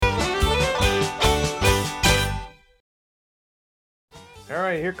All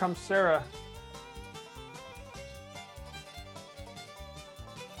right, here comes Sarah.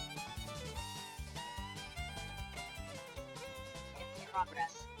 In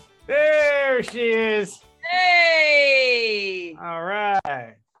progress. There she is. Hey! All right.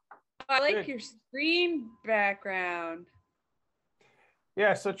 I like Good. your screen background.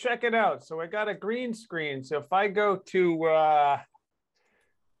 Yeah, so check it out. So I got a green screen. So if I go to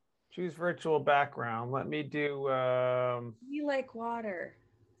choose virtual background, let me do Be like water.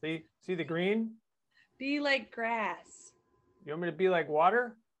 see the green? Be like grass. You want me to be like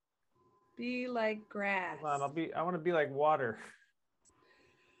water? Be like grass. Hold on, I want to be like water.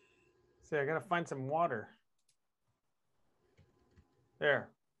 See, I gotta find some water. There.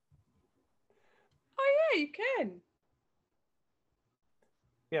 Oh yeah, you can.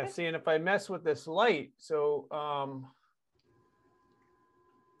 Yeah, see, and if I mess with this light, so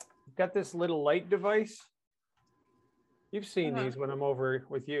got this little light device. You've seen these when I'm over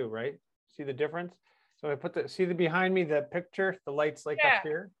with you, right? See the difference? So I put see the behind me, the picture, the light's like up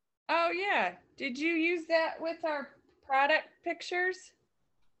here. Oh yeah. Did you use that with our product pictures?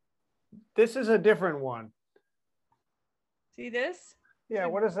 This is a different one. See this? Yeah,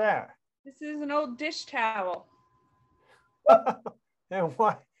 what is that? This is an old dish towel. And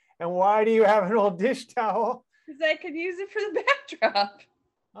why do you have an old dish towel? Because I could use it for the backdrop.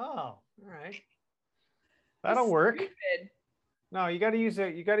 Oh, all right. That'll work. Stupid. No, you gotta use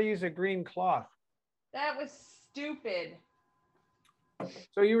a green cloth. That was stupid.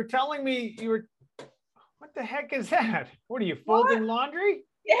 So you were telling me what the heck is that? What are you folding laundry?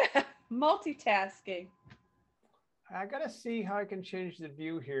 Yeah, multitasking. I gotta see how I can change the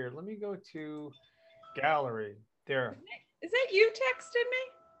view here. Let me go to gallery. There. Is that you texted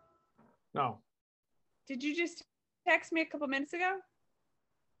me? No. Did you just text me a couple minutes ago?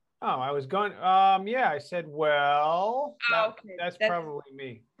 Oh, I was going. Yeah, I said, well, Okay. that's probably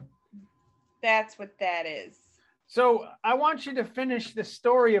me. That's what that is. So I want you to finish the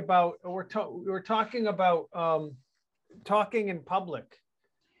story about we're talking about talking in public.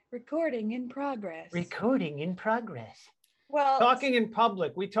 Recording in progress. Recording in progress. Well, Talking in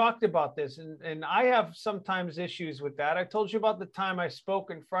public. We talked about this, and I have sometimes issues with that. I told you about the time I spoke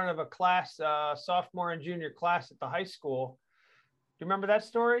in front of a class, sophomore and junior class at the high school. Do you remember that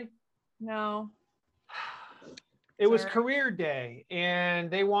story? No. It was career day,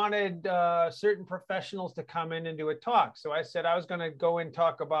 and they wanted certain professionals to come in and do a talk. So I said I was going to go and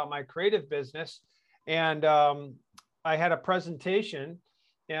talk about my creative business, and I had a presentation,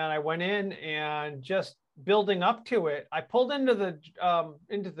 and I went in and just building up to it, I pulled into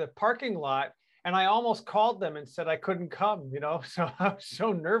the parking lot, and I almost called them and said I couldn't come. So I was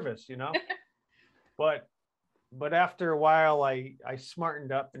so nervous. But after a while, I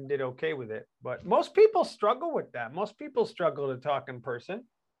smartened up and did okay with it. But most people struggle with that. Most people struggle to talk in person.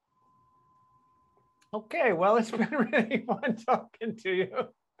 Okay, well, it's been really fun talking to you.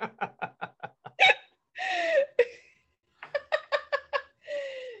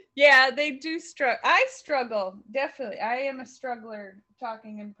 Yeah, they do struggle. I struggle, definitely. I am a struggler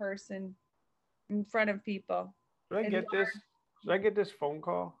talking in person in front of people. Should I get this phone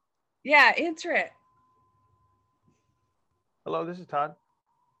call? Yeah, answer it. Hello, this is Todd.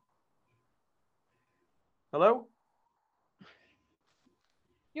 Hello?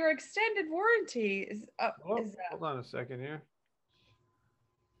 Your extended warranty is up. Hold on a second here.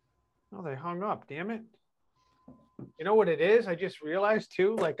 Oh, they hung up, damn it. You know what it is? I just realized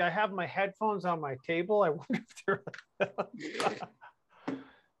too, like I have my headphones on my table. I wonder if they're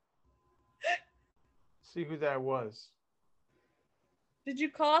see who that was. Did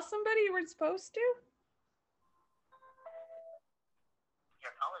you call somebody you weren't supposed to?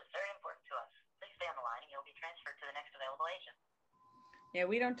 Your call is very important to us. Please stay on the line and you'll be transferred to the next available agent. Yeah,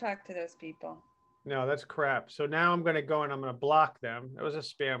 we don't talk to those people. No, that's crap. So now I'm going to go and I'm going to block them. It was a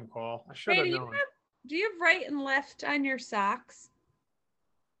spam call. I should have known. Do you have right and left on your socks?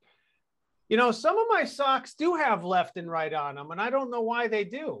 Some of my socks do have left and right on them, and I don't know why they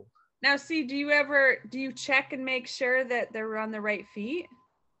do. Now, see, do you check and make sure that they're on the right feet?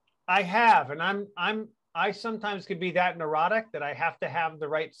 I have, and I sometimes could be that neurotic that I have to have the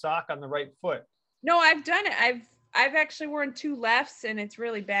right sock on the right foot. No, I've done it. I've actually worn two lefts, and it's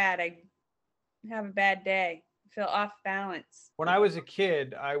really bad. I have a bad day. I feel off balance. When I was a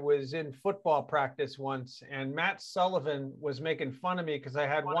kid, I was in football practice once, and Matt Sullivan was making fun of me because I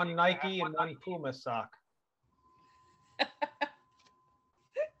had one Nike and one Puma sock.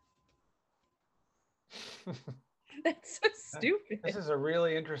 That's so stupid. This is a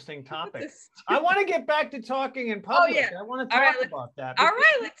really interesting topic. That's a I stupid- want to get back to talking in public. yeah. I want to All talk right, about that. All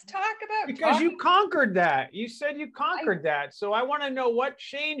right, let's talk about Because talking. you conquered that. You said you conquered that. So I want to know what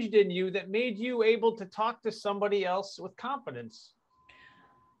changed in you that made you able to talk to somebody else with confidence.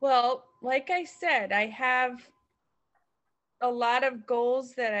 Well, like I said, I have a lot of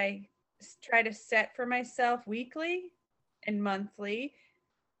goals that I try to set for myself weekly and monthly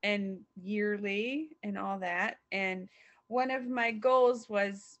and yearly and all that. And one of my goals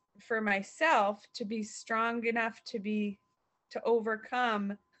was for myself to be strong enough to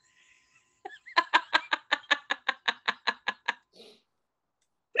overcome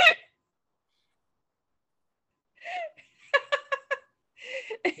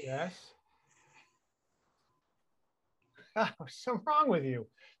Yes. What's so wrong with you?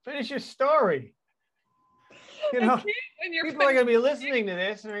 Finish your story. You know, when you're people are going to be listening to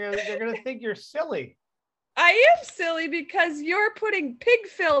this and they're going to think you're silly. I am silly because you're putting pig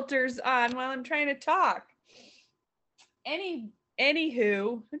filters on while I'm trying to talk. Anywho,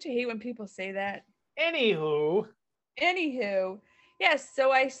 don't you hate when people say that? Anywho, yes.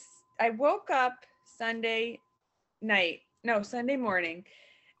 So I woke up Sunday morning,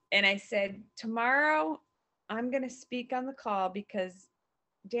 and I said, tomorrow I'm gonna speak on the call because,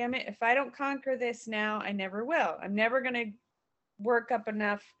 damn it, if I don't conquer this now, I never will. I'm never gonna work up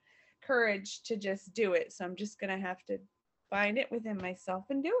enough courage to just do it. So I'm just gonna have to find it within myself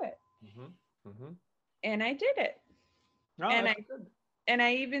and do it. And I did it. No, and that's good. And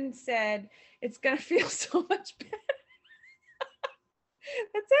I even said, it's going to feel so much better.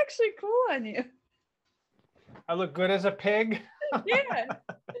 That's actually cool on you. I look good as a pig. Yeah.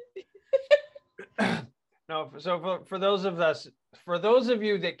 No, so for those of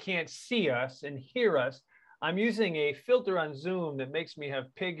you that can't see us and hear us, I'm using a filter on Zoom that makes me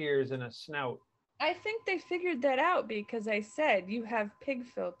have pig ears and a snout. I think they figured that out because I said you have pig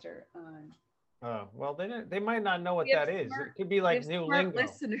filter on. Oh, well, they might not know what that is. It could be like new lingo.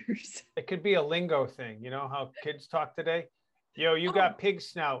 Listeners. It could be a lingo thing. You know how kids talk today? Yo, you got pig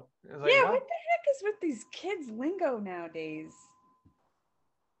snout. Like, yeah, what the heck is with these kids' lingo nowadays?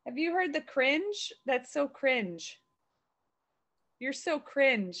 Have you heard the cringe? That's so cringe. You're so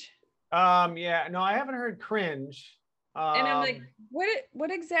cringe. Yeah, no, I haven't heard cringe. And I'm like,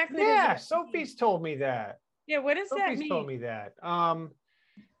 what exactly? Yeah, does Sophie's told me that. Yeah, what does that mean? Sophie's told me that.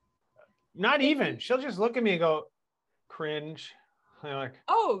 Not even. She'll just look at me and go, cringe. I'm like,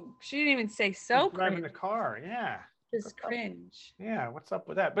 oh, she didn't even say so. Driving the car, yeah. Just cringe. Yeah, what's up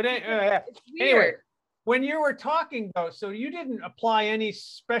with that? But it's anyway, when you were talking though, so you didn't apply any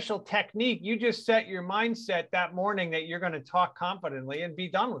special technique. You just set your mindset that morning that you're going to talk confidently and be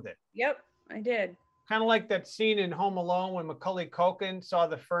done with it. Yep, I did. Kind of like that scene in Home Alone when Macaulay Culkin saw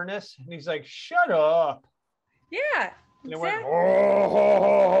the furnace and he's like, shut up. Yeah. And exactly. it went,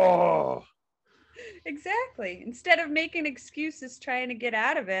 oh. Exactly. Instead of making excuses trying to get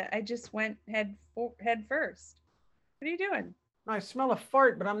out of it, I just went head first. What are you doing? I smell a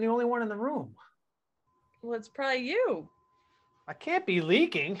fart, but I'm the only one in the room. Well, it's probably you. I can't be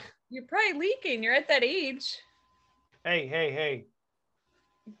leaking. You're probably leaking. You're at that age. Hey.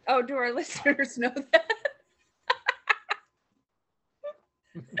 Oh, do our listeners know that?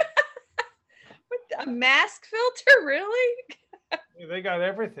 A mask filter, really? They got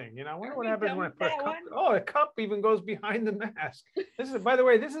everything. You know, I wonder what happens when I put a cup. one? Oh, a cup even goes behind the mask. This is, by the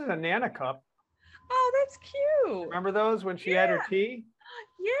way, this is a Nana cup. Oh, that's cute. Remember those when she had her tea?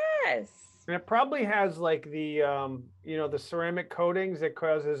 Yes. And it probably has like the, the ceramic coatings that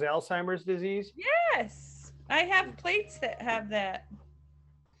causes Alzheimer's disease. Yes. I have plates that have that.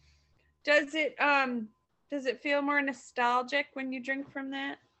 Does it feel more nostalgic when you drink from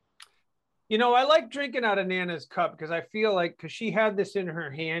that? You know, I like drinking out of Nana's cup because I feel like, because she had this in her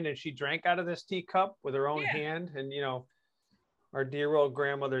hand and she drank out of this teacup with her own hand. And, you know, our dear old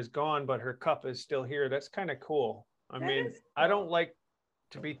grandmother's gone, but her cup is still here. That's kind of cool. I mean, cool. I don't like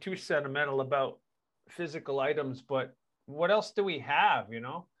to be too sentimental about physical items, but what else do we have, you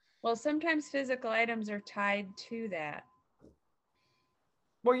know? Well, sometimes physical items are tied to that.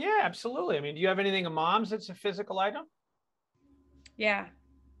 Well, yeah, absolutely. I mean, do you have anything of Mom's that's a physical item? Yeah.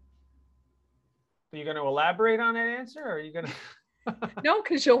 Are you going to elaborate on that answer, or are you going to? No,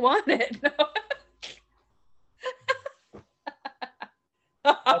 because you'll want it. No.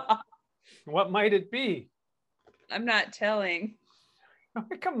 What might it be? I'm not telling.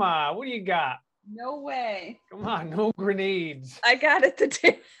 Come on, what do you got? No way. Come on, no grenades. I got it the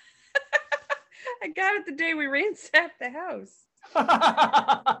day. I got it the day we ransacked the house.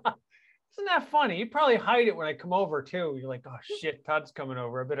 Isn't that funny? You probably hide it when I come over too. You're like, oh shit, Todd's coming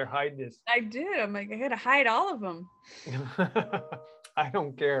over. I better hide this. I did. I'm like, I gotta hide all of them. I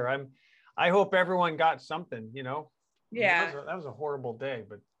don't care. I hope everyone got something, you know. Yeah. That was a horrible day,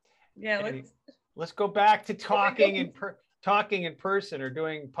 but Yeah. let's go back to talking in person or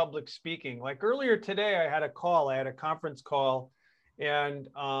doing public speaking. Like earlier today, I had a conference call, and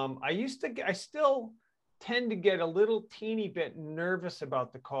I still tend to get a little teeny bit nervous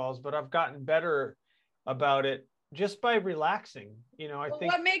about the calls, but I've gotten better about it just by relaxing. You know, I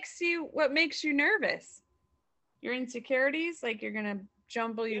think. What makes you nervous? Your insecurities, like you're gonna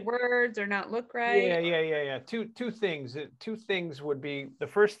jumble your words or not look right? Yeah. Two things. Two things would be, the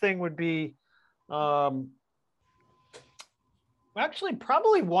first thing would be, actually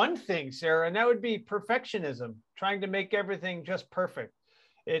probably one thing, Sarah, and that would be perfectionism, trying to make everything just perfect.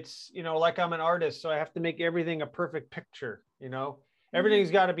 It's, you know, like I'm an artist, so I have to make everything a perfect picture, you know. Everything's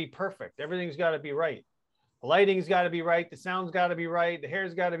got to be perfect. Everything's got to be right. The lighting's got to be right. The sound's got to be right. The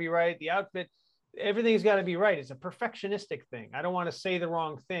hair's got to be right. The outfit, everything's got to be right. It's a perfectionistic thing. I don't want to say the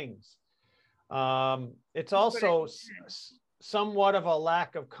wrong things. It's also somewhat of a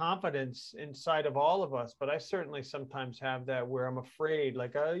lack of confidence inside of all of us, but I certainly sometimes have that where I'm afraid,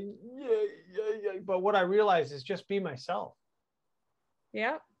 like, yeah. But what I realize is just be myself.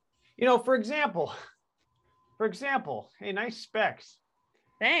 Yeah. You know, for example, hey, nice specs.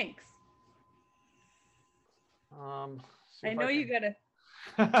 Thanks. I know you gotta.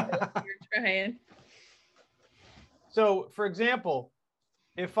 You're trying. So, for example,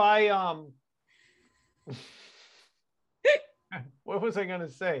 if I what was I going to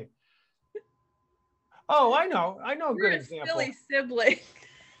say? Oh, I know a good example. Silly sibling.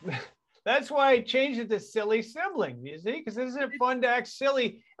 That's why I changed it to silly sibling, you see, because isn't it fun to act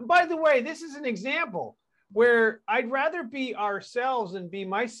silly? And by the way, this is an example where I'd rather be ourselves and be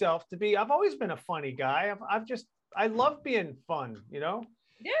myself. I've always been a funny guy. I love being fun, you know?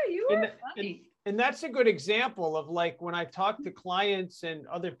 Yeah, you are funny. And that's a good example of, like, when I talk to clients and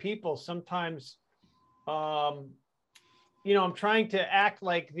other people, sometimes, you know, I'm trying to act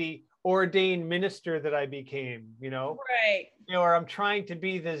like the ordained minister that I became, you know? Right. You know, or I'm trying to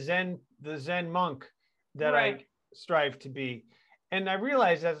be the Zen monk that I strive to be. And I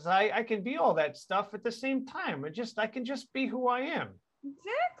realize that I can be all that stuff at the same time. I can just be who I am.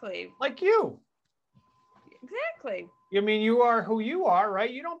 Exactly. Like you. Exactly. I mean, you are who you are, right?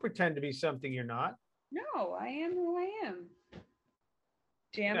 You don't pretend to be something you're not. No, I am who I am.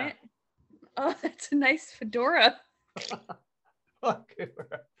 Damn it. Oh, that's a nice fedora.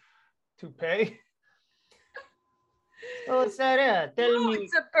 Toupee. Oh, what's that? Tell me.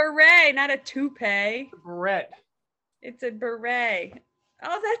 It's a beret, not a toupee. A beret. It's a beret.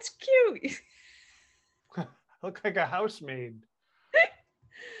 Oh, that's cute. Look like a housemaid.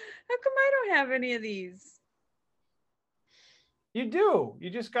 How come I don't have any of these? You do. You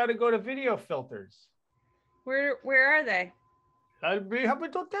just got to go to video filters. Where are they? I'll be happy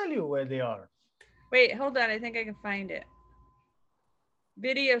to tell you where they are. Wait, hold on. I think I can find it.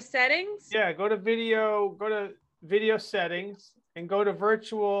 Video settings? Yeah, go to video settings and go to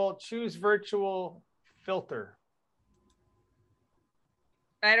virtual, choose virtual filter.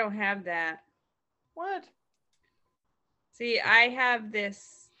 I don't have that. What? See, I have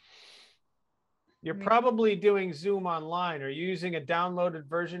this. You're probably doing Zoom online. Are you using a downloaded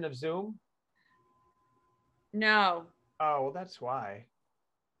version of Zoom? No. Oh, well, that's why.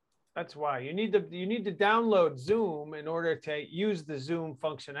 That's why you need to download Zoom in order to use the Zoom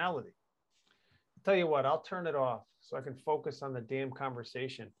functionality. I'll tell you what, I'll turn it off so I can focus on the damn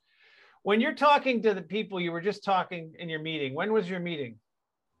conversation. When you're talking to the people you were just talking in your meeting, when was your meeting?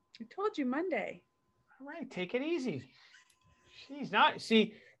 I told you Monday. All right, take it easy. She's not,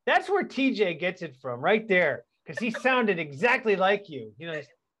 see, that's where TJ gets it from, right there, because he sounded exactly like you. You know,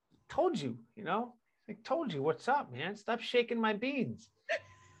 told you, you know, I told you, what's up, man? Stop shaking my beans.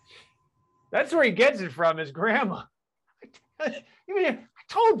 That's where he gets it from, his grandma. I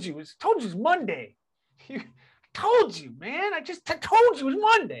told you it's Monday. I told you, man. I told you it was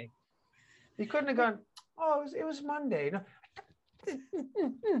Monday. He couldn't have gone, oh, it was Monday. No.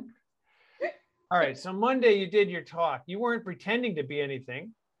 All right, so Monday you did your talk. You weren't pretending to be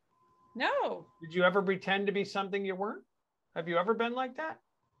anything. No. Did you ever pretend to be something you weren't? Have you ever been like that?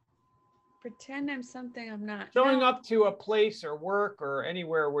 Pretend I'm something I'm not. Showing up to a place or work or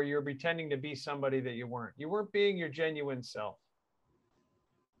anywhere where you're pretending to be somebody that you weren't. You weren't being your genuine self.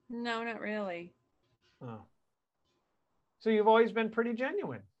 No, not really. Oh. So you've always been pretty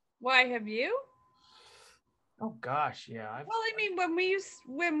genuine. Why, have you? Oh gosh, yeah. Well, I mean,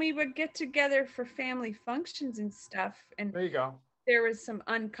 when we would get together for family functions and stuff, and there you go. there was some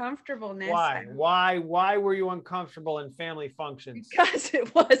uncomfortableness. Why were you uncomfortable in family functions? Because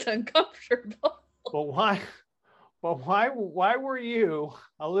it was uncomfortable. But why were you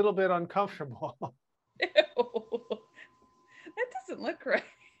a little bit uncomfortable? Ew. That doesn't look right.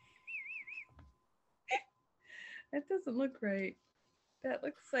 That doesn't look right. That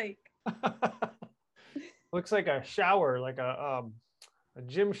looks like Looks like a shower, like a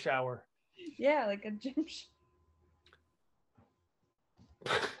gym shower. yeah, like a gym.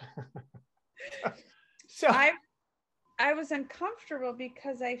 So I was uncomfortable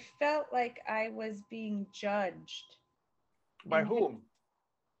because I felt like I was being judged. by whom?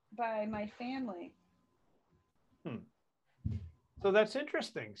 By my family. So that's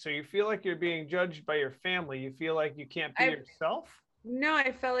interesting. So you feel like you're being judged by your family. You feel like you can't be yourself? No,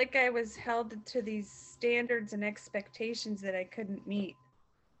 I felt like I was held to these standards and expectations that I couldn't meet.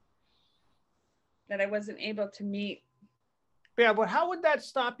 That I wasn't able to meet. Yeah, but how would that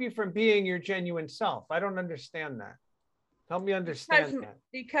stop you from being your genuine self? I don't understand that. Help me understand that.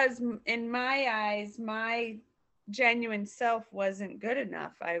 Because in my eyes, my genuine self wasn't good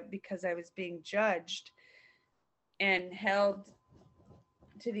enough. Because I was being judged and held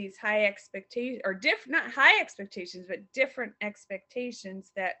to these high expectations, or not high expectations, but different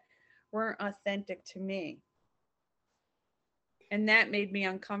expectations that weren't authentic to me. And that made me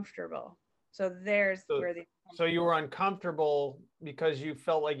uncomfortable. So so you were uncomfortable because you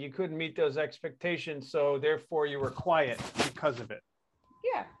felt like you couldn't meet those expectations. So therefore you were quiet because of it.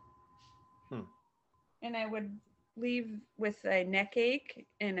 Yeah. And I would leave with a neck ache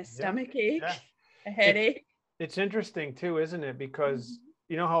and a stomach ache, a headache. It's interesting too, isn't it? Because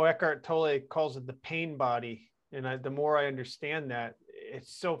you know how Eckhart Tolle calls it the pain body. And the more I understand that,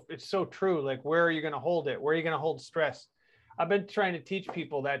 it's so true. Like, where are you going to hold it? Where are you going to hold stress? I've been trying to teach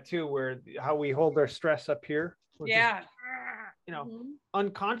people that too, how we hold our stress up here. Yeah.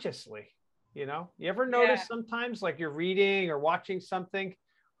 Unconsciously, you ever notice sometimes, like, you're reading or watching something,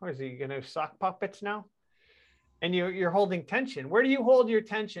 or is he going to sock puppets now? And you're holding tension. Where do you hold your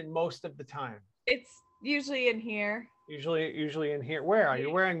tension most of the time? It's usually in here. Usually in here. Where are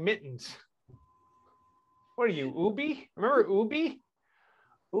you wearing mittens? What are you, Ubi? Remember Ubi?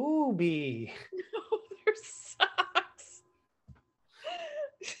 Ubi. No, they're socks.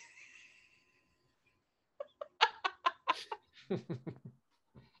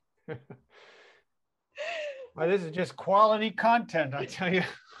 Well, this is just quality content, I tell you.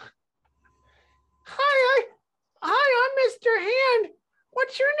 Hi, I'm Mr. Hand.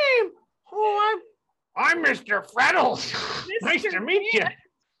 What's your name? Oh, I'm Mr. Freddles. Nice to meet you.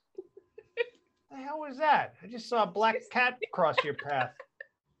 The hell was that? I just saw a black cat cross your path.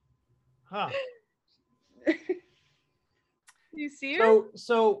 Huh. You see her?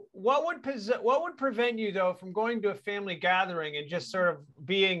 So what would prevent you though from going to a family gathering and just sort of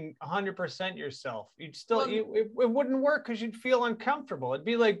being 100% yourself? You'd still it wouldn't work because you'd feel uncomfortable. It'd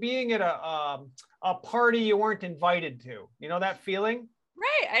be like being at a party you weren't invited to. You know that feeling?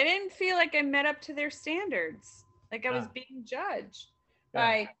 Right. I didn't feel like I met up to their standards. Like I was being judged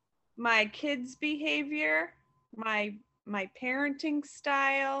by my kids' behavior, my parenting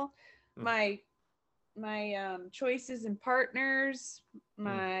style, my choices and partners,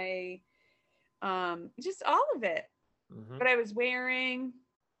 my just all of it. What I was wearing,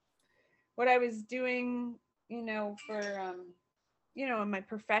 what I was doing, for in my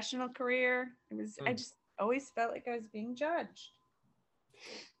professional career. I just always felt like I was being judged.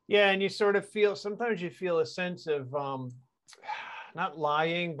 Yeah, and you sort of sometimes you feel a sense of not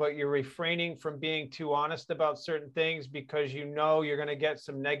lying, but you're refraining from being too honest about certain things because you're going to get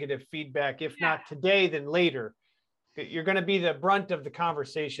some negative feedback. If not today, then later. You're going to be the brunt of the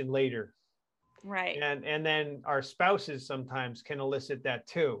conversation later. Right. And then our spouses sometimes can elicit that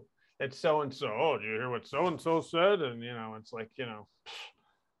too. That so-and-so, oh, did you hear what so-and-so said? And, it's like, what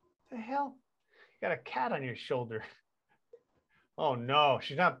the hell? You got a cat on your shoulder. Oh, no,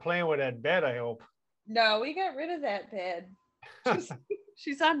 she's not playing with that bed, I hope. No, we got rid of that bed.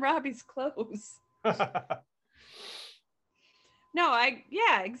 She's on Robbie's clothes. No,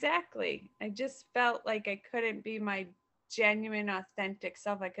 exactly. I just felt like I couldn't be my genuine, authentic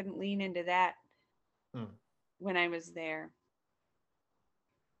self. I couldn't lean into that when I was there.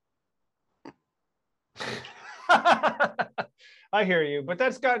 I hear you, but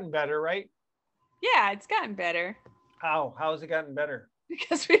that's gotten better, right? Yeah, it's gotten better. How has it gotten better?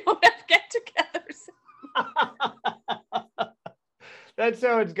 Because we don't have get-togethers. That's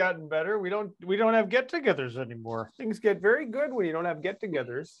how it's gotten better. We don't have get-togethers anymore. Things get very good when you don't have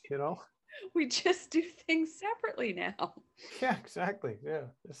get-togethers, We just do things separately now. Yeah, exactly. Yeah.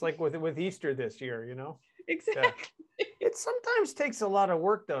 It's like with Easter this year, Exactly. It sometimes takes a lot of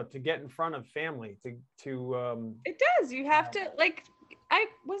work though to get in front of family It does. You have to like. I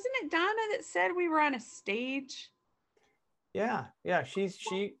wasn't it Donna that said we were on a stage. yeah, she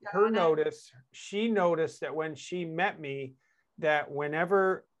Donna. noticed that when she met me, that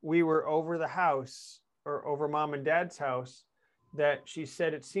whenever we were over the house or over mom and dad's house, that she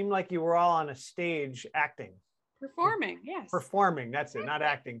said it seemed like you were all on a stage acting. Performing, yes. Performing, that's it, not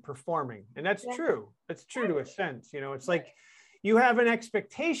acting, performing. And that's Yeah. true. It's true to a sense, you know, it's like you have an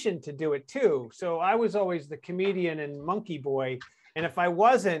expectation to do it too. So I was always the comedian and monkey boy. And if I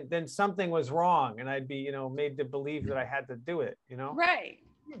wasn't, then something was wrong. And I'd be, you know, made to believe that I had to do it, you know? Right.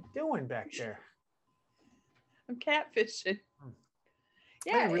 What are you doing back there? I'm catfishing.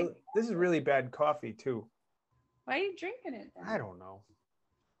 Yeah. Yeah. This is really bad coffee too. Why are you drinking it then? I don't know.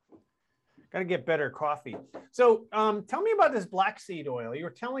 Got to get better coffee. So tell me about this black seed oil. You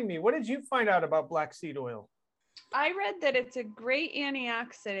were telling me, what did you find out about black seed oil? I read that it's a great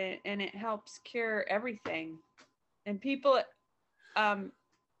antioxidant and it helps cure everything. And people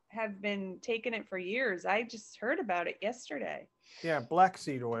have been taking it for years. I just heard about it yesterday. Yeah, black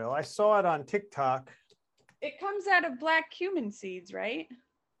seed oil. I saw it on TikTok. It comes out of black cumin seeds, right?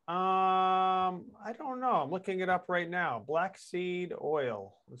 I don't know. I'm looking it up right now. Black seed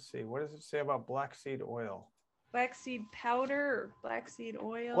oil. Let's see. What does it say about black seed oil? Black seed powder or black seed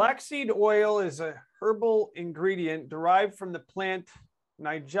oil? Black seed oil is a herbal ingredient derived from the plant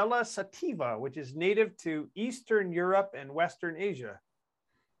Nigella sativa, which is native to Eastern Europe and Western Asia.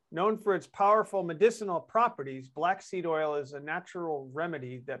 Known for its powerful medicinal properties, black seed oil is a natural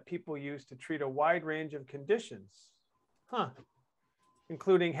remedy that people use to treat a wide range of conditions.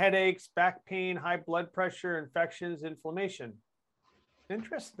 Including headaches, back pain, high blood pressure, infections, inflammation.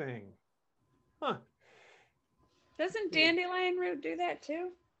 Interesting. Doesn't dandelion root do that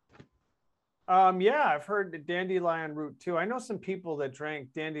too? Yeah, I've heard the dandelion root too. I know some people that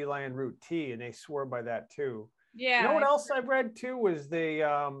drank dandelion root tea and they swore by that too. Yeah. You know what else I've read too was the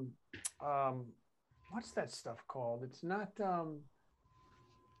what's that stuff called? It's not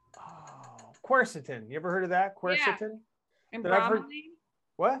quercetin. You ever heard of that? Quercetin? Yeah. And that I've heard... bromelain?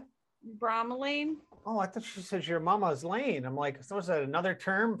 What? Bromelain? Oh, I thought she said your mama's lane. I'm like, so is that another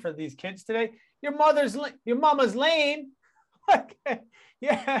term for these kids today? Your mama's lane.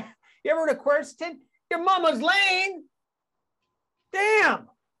 Yeah. You ever heard of quercetin? Your mama's lane. Damn.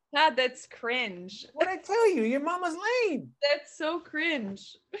 God, that's cringe. What'd I tell you? Your mama's lane. That's so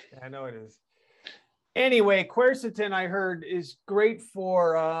cringe. I know it is. Anyway, quercetin I heard is great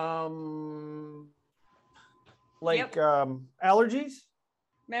for allergies.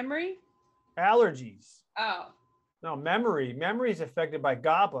 Memory? Allergies. Oh. No, memory. Memory is affected by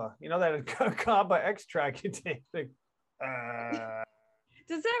GABA. You know that GABA extract you take.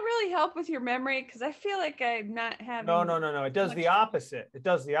 Does that really help with your memory? Because I feel like I'm not having. No. It does the opposite. It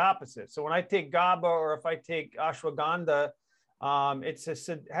does the opposite. So when I take GABA or if I take ashwagandha, it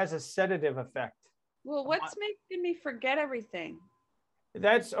has a sedative effect. Well, what's making me forget everything?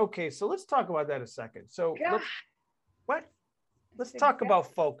 That's okay. So let's talk about that a second. So let's talk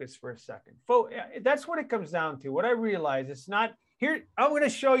about focus for a second. That's what it comes down to. What I realize, it's not here. I'm going to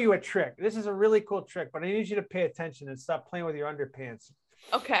show you a trick. This is a really cool trick, but I need you to pay attention and stop playing with your underpants.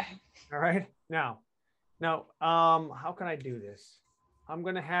 Okay. All right. Now, how can I do this? I'm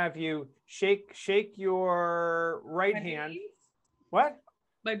going to have you shake your right hand. Beans? What?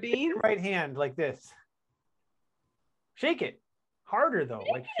 My bean? Right hand like this. Shake it harder though.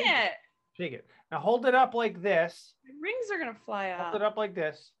 Shake it. Now hold it up like this. My rings are gonna fly off. Hold it up like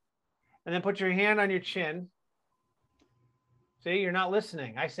this, and then put your hand on your chin. See, you're not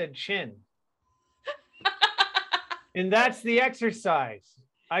listening. I said chin. And that's the exercise.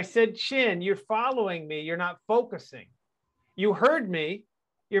 I said chin. You're following me. You're not focusing. You heard me.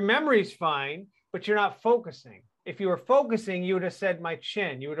 Your memory's fine, but you're not focusing. If you were focusing, you would have said my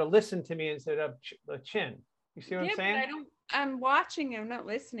chin. You would have listened to me instead of the chin. You see what I'm saying? But I'm watching you. I'm not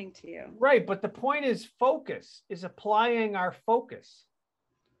listening to you. Right. But the point is focus, is applying our focus.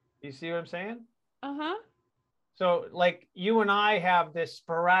 You see what I'm saying? Uh-huh. So like you and I have this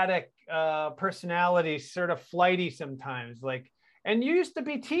sporadic personality, sort of flighty sometimes, and you used to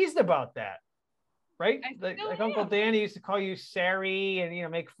be teased about that, right? Like Uncle Danny used to call you Sari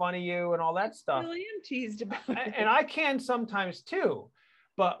and, make fun of you and all that stuff. I really am teased about it. And I can sometimes too.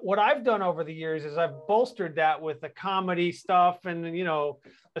 But what I've done over the years is I've bolstered that with the comedy stuff and,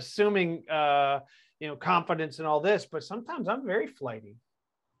 assuming, confidence and all this. But sometimes I'm very flighty.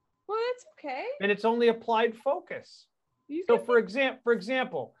 Well, that's okay. And it's only applied focus. So for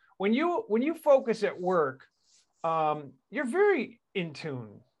example, when you focus at work, you're very in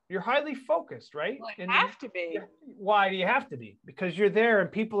tune. You're highly focused, right? Well, I And have to be. why do you have to be? Because you're there and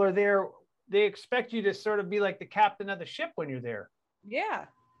people are there. They expect you to sort of be like the captain of the ship when you're there. Yeah.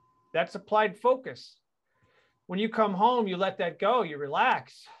 That's applied focus. When you come home, you let that go. You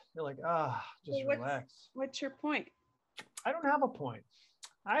relax. You're like, just So relax. What's your point? I don't have a point.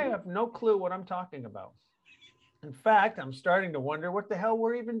 I have no clue what I'm talking about. In fact, I'm starting to wonder what the hell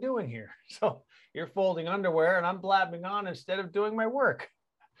we're even doing here. So you're folding underwear and I'm blabbing on instead of doing my work.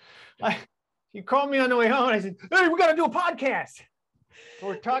 You called me on the way home and I said, hey, we got to do a podcast.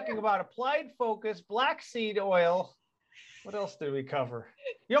 We're talking about applied focus, black seed oil. What else did we cover?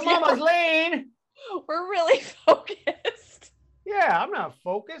 Your mama's lane. We're really focused. Yeah, I'm not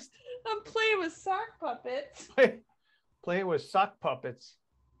focused. I'm playing with sock puppets. Playing with sock puppets.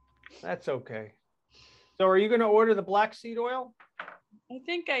 That's okay. So are you going to order the black seed oil? I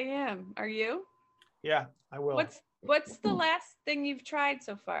think I am. Are you? Yeah, I will. What's the last thing you've tried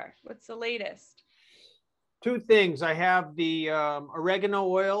so far? What's the latest? Two things. I have the oregano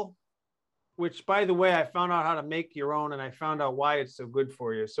oil, which, by the way, I found out how to make your own and I found out why it's so good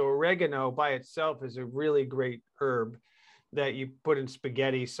for you. So oregano by itself is a really great herb that you put in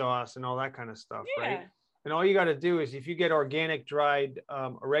spaghetti sauce and all that kind of stuff, right? And all you got to do is if you get organic dried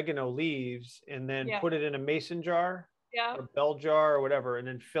oregano leaves and then put it in a mason jar or bell jar or whatever, and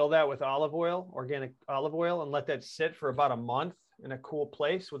then fill that with olive oil, organic olive oil, and let that sit for about a month in a cool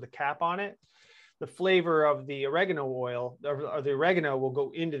place with a cap on it. The flavor of the oregano oil or the oregano will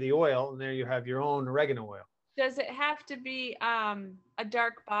go into the oil, and there you have your own oregano oil. Does it have to be a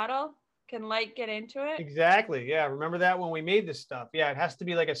dark bottle? Can light get into it? Exactly. Yeah. Remember that when we made this stuff? Yeah. It has to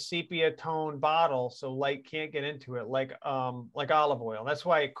be like a sepia tone bottle so light can't get into it, like olive oil. That's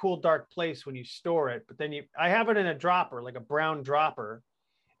why a cool, dark place when you store it. But then I have it in a dropper, like a brown dropper.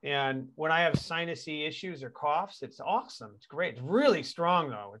 And when I have sinusy issues or coughs, it's awesome. It's great. It's really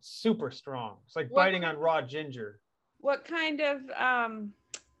strong though. It's super strong. It's like biting on raw ginger. What kind of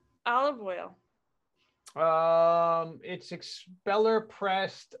olive oil? It's expeller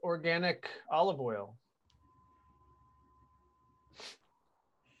pressed organic olive oil.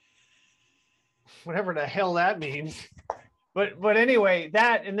 Whatever the hell that means. But anyway,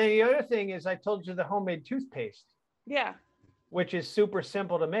 that, and then the other thing is I told you the homemade toothpaste. Yeah. Which is super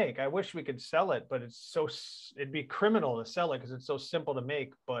simple to make. I wish we could sell it, but it'd be criminal to sell it because it's so simple to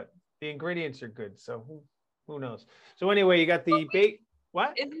make, but the ingredients are good. So who knows? So anyway, you got the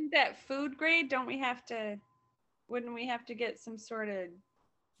what? Isn't that food grade? Wouldn't we have to get some sort of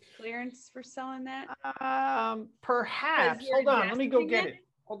clearance for selling that? Perhaps. Hold on. Let me go get it.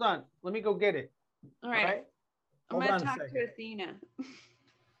 Hold on. Let me go get it. All right. I'm going to talk to Athena.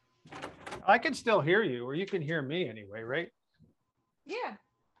 I can still hear you, or you can hear me anyway, right? Yeah.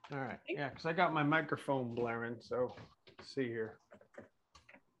 All right. Yeah, because I got my microphone blaring. So let's see here.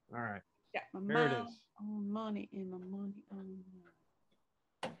 All right. Got my Here it is. money in my money.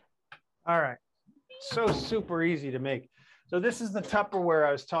 All right. So super easy to make. So this is the Tupperware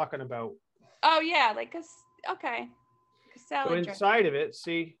I was talking about. Oh yeah, okay. So inside of it,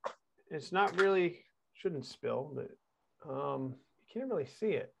 see, it's not really, shouldn't spill, but you can't really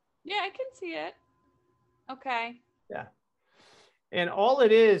see it. Yeah, I can see it. Okay. Yeah. And all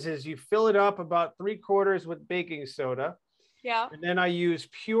it is you fill it up about 3/4 with baking soda. Yeah. And then I use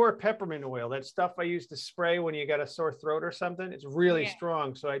pure peppermint oil. That stuff I used to spray when you got a sore throat or something. It's really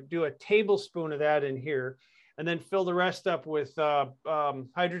strong. So I do a tablespoon of that in here and then fill the rest up with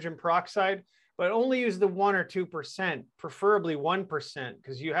hydrogen peroxide, but only use the 1 or 2%, preferably 1%,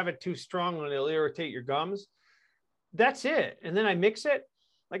 because you have it too strong and it'll irritate your gums. That's it. And then I mix it.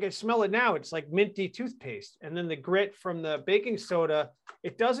 Like I smell it now, it's like minty toothpaste. And then the grit from the baking soda,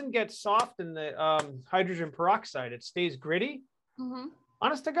 it doesn't get soft in the hydrogen peroxide. It stays gritty. Mm-hmm.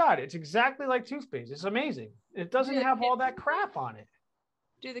 Honest to God, it's exactly like toothpaste. It's amazing. It doesn't have all that crap on it.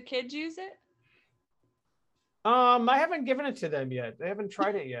 Do the kids use it? I haven't given it to them yet. They haven't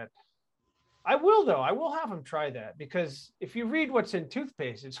tried it yet. I will though. I will have them try that because if you read what's in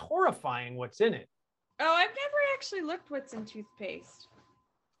toothpaste, it's horrifying what's in it. Oh, I've never actually looked what's in toothpaste.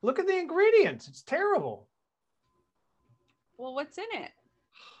 Look at the ingredients. It's terrible. Well, what's in it?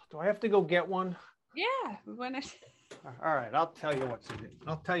 Do I have to go get one? Yeah. All right. I'll tell you what's in it.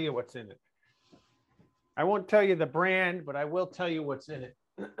 I'll tell you what's in it. I won't tell you the brand, but I will tell you what's in it.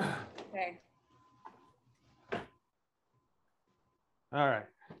 Okay. All right.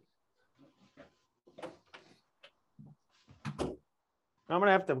 I'm going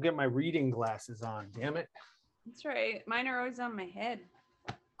to have to get my reading glasses on. Damn it. That's right. Mine are always on my head.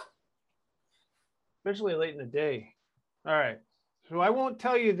 Especially late in the day. All right. So I won't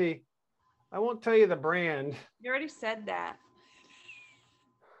tell you the brand. You already said that.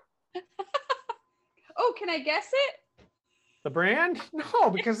 Oh, can I guess it? The brand? No,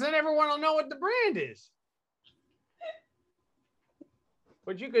 because then everyone will know what the brand is.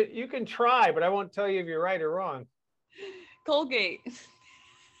 But you can try, but I won't tell you if you're right or wrong. Colgate.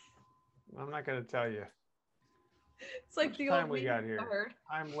 I'm not going to tell you. It's like How the much time old we got lady here? card.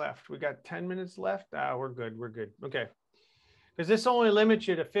 Time left. We got 10 minutes left. Ah, we're good. We're good. Okay. Because this only limits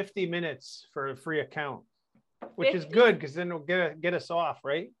you to 50 minutes for a free account, which is 50? good because then it'll get us off,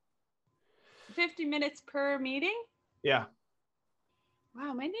 right? 50 minutes per meeting? Yeah.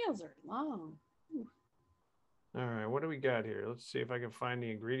 Wow, my nails are long. All right. What do we got here? Let's see if I can find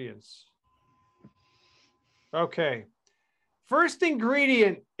the ingredients. Okay. First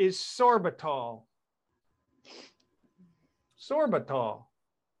ingredient is sorbitol. Sorbitol.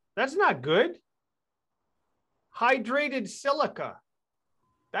 That's not good. Hydrated silica.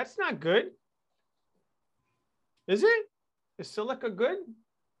 That's not good. Is it? Is silica good?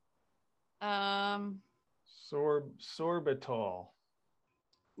 Sorbitol.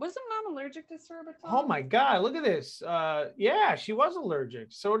 Wasn't mom allergic to sorbitol? Oh my God, look at this. Yeah, she was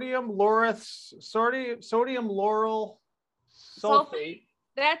allergic. Sodium lauryl sulfate.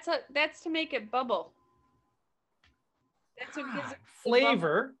 That's to make it bubble. That's what gives God, it the bubble.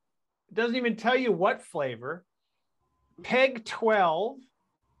 flavor. It doesn't even tell you what flavor. PEG 12.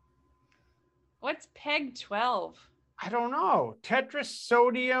 What's PEG 12? I don't know.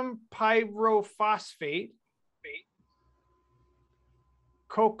 Tetrasodium pyrophosphate.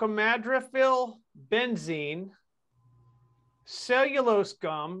 Cocomadrofil benzene. Cellulose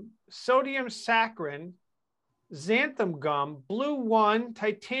gum. Sodium saccharin. Xanthan gum. Blue 1.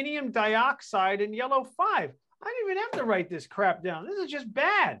 Titanium dioxide. And yellow 5. I didn't even have to write this crap down. This is just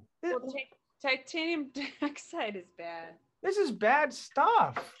bad. Well, titanium dioxide is bad. This is bad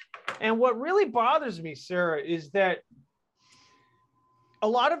stuff. And what really bothers me, Sarah, is that a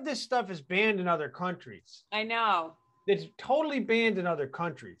lot of this stuff is banned in other countries. I know. It's totally banned in other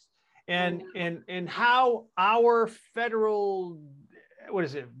countries. And how our federal, what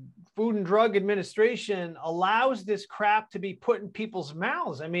is it, Food and Drug Administration allows this crap to be put in people's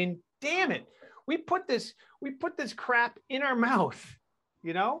mouths. I mean, damn it. We put this crap in our mouth,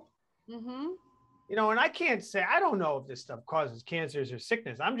 you know? Mm-hmm. You know, and I can't say, I don't know if this stuff causes cancers or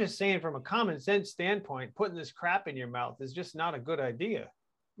sickness. I'm just saying from a common sense standpoint, putting this crap in your mouth is just not a good idea.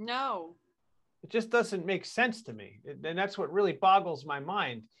 No. It just doesn't make sense to me. And that's what really boggles my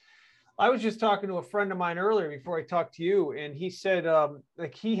mind. I was just talking to a friend of mine earlier before I talked to you, and he said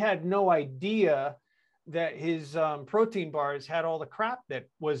like he had no idea that his protein bars had all the crap that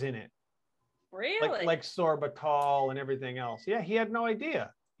was in it. Really? Like sorbitol and everything else. Yeah, he had no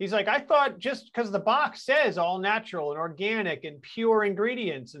idea. He's like, I thought just because the box says all natural and organic and pure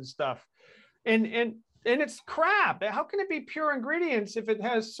ingredients and stuff. And it's crap. How can it be pure ingredients if it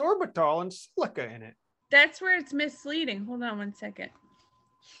has sorbitol and silica in it? That's where it's misleading. Hold on one second.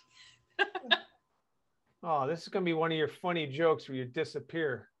 Oh, this is going to be one of your funny jokes where you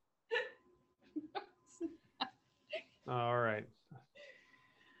disappear. All right.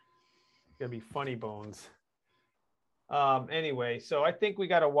 It's going to be funny bones. Anyway, so I think we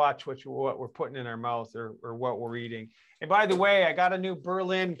got to watch what we're putting in our mouth or what we're eating. And by the way, I got a new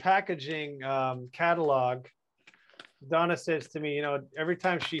Berlin packaging catalog. Donna says to me, you know, every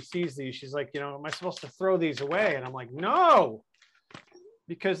time she sees these, she's like, you know, am I supposed to throw these away? And I'm like, no,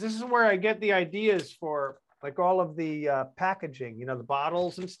 because this is where I get the ideas for like all of the packaging, you know, the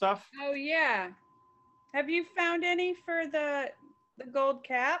bottles and stuff. Oh yeah. Have you found any for the gold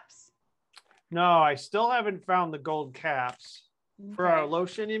caps? No, I still haven't found the gold caps. Okay. For our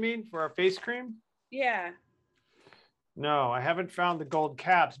lotion, you mean? For our face cream? Yeah. No, I haven't found the gold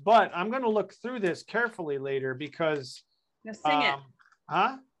caps, but I'm going to look through this carefully later because... Now sing it.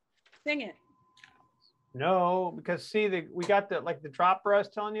 Huh? Sing it. No, because see, we got the dropper I was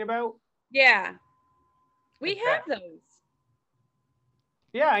telling you about? Yeah. We Okay. have those.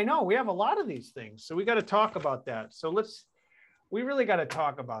 Yeah, I know. We have a lot of these things. So we got to talk about that. So we really got to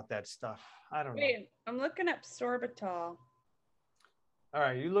talk about that stuff. I don't know. Wait, I'm looking up sorbitol. All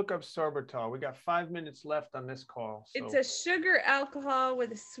right, you look up sorbitol. We got 5 minutes left on this call. So. It's a sugar alcohol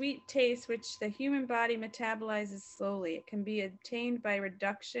with a sweet taste, which the human body metabolizes slowly. It can be obtained by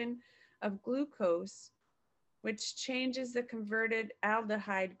reduction of glucose, which changes the converted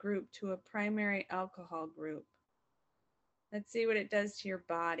aldehyde group to a primary alcohol group. Let's see what it does to your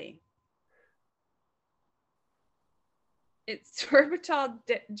body. Sorbitol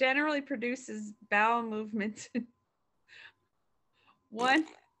generally produces bowel movements in 1.5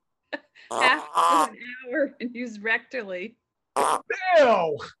 to an hour and used rectally. Ew. I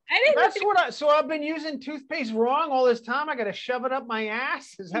didn't That's think- what I, so I've been using toothpaste wrong all this time. I got to shove it up my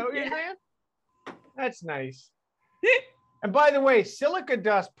ass. Is that what you're saying? That's nice. And by the way, silica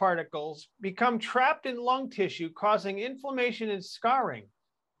dust particles become trapped in lung tissue, causing inflammation and scarring.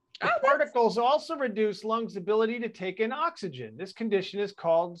 The particles also reduce lungs' ability to take in oxygen. This condition is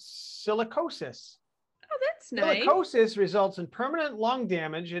called silicosis. Oh, that's nice. Silicosis results in permanent lung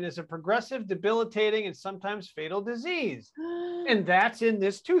damage and is a progressive, debilitating, and sometimes fatal disease. And that's in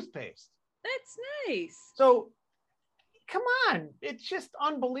this toothpaste. That's nice. So, come on. It's just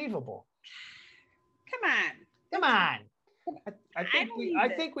unbelievable. Come on. Come on. I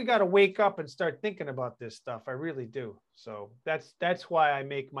think we got to wake up and start thinking about this stuff. I really do. So that's why I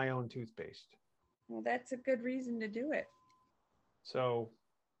make my own toothpaste. Well, that's a good reason to do it. So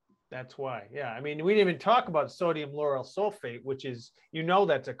that's why. Yeah. I mean, we didn't even talk about sodium lauryl sulfate, which is,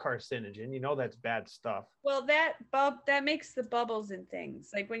 that's a carcinogen. That's bad stuff. Well, that makes the bubbles and things.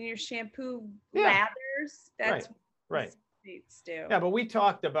 Like when your shampoo Yeah. lathers, that's Right. sulfates do. Yeah, but we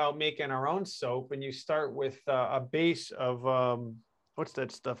talked about making our own soap, and you start with a base of what's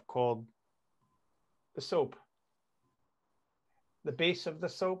that stuff called? The soap. The base of the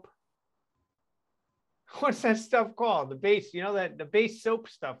soap. What's that stuff called? The base. The base soap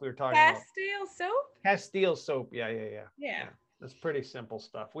stuff we were talking about. Castile soap. Castile soap. Yeah. Yeah. That's pretty simple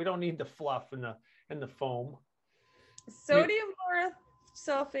stuff. We don't need the fluff and the foam. Sodium lauryl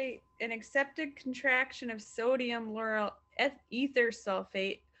sulfate, an accepted contraction of sodium lauryl ether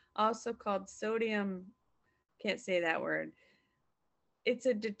sulfate, also called sodium, can't say that word. It's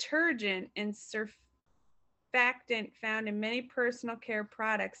a detergent and surfactant found in many personal care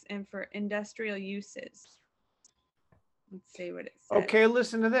products and for industrial uses. Let's see what it says. Okay,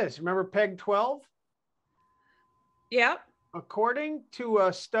 listen to this. Remember PEG 12? Yep. According to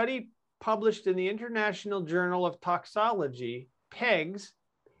a study published in the International Journal of Toxicology, PEGs,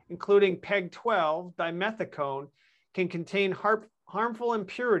 including PEG 12, dimethicone, can contain harmful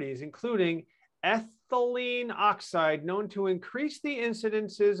impurities, including ethylene oxide, known to increase the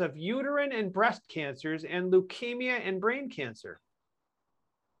incidences of uterine and breast cancers and leukemia and brain cancer.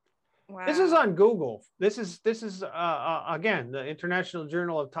 Wow. This is on Google. This is again, the International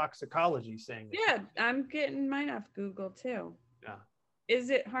Journal of Toxicology saying this. Yeah, I'm getting mine off Google too. Yeah. Is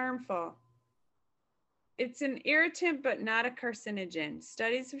it harmful? It's an irritant, but not a carcinogen.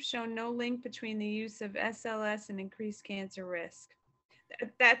 Studies have shown no link between the use of SLS and increased cancer risk.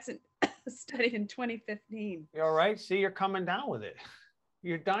 That's a study in 2015. You all right? See, you're coming down with it.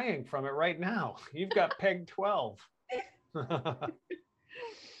 You're dying from it right now. You've got PEG 12.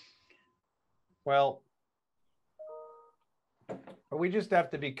 Well, we just have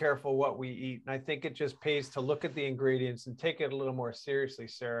to be careful what we eat. And I think it just pays to look at the ingredients and take it a little more seriously,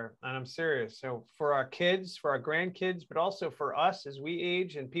 Sarah. And I'm serious. So for our kids, for our grandkids, but also for us as we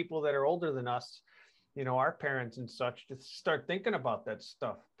age and people that are older than us, our parents and such, to start thinking about that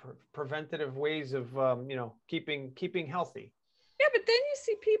stuff, preventative ways of, keeping healthy. Yeah, but then you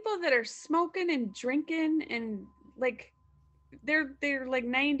see people that are smoking and drinking and like they're like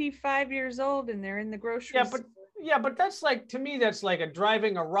 95 years old and they're in the grocery store. Yeah, but that's like, to me, that's like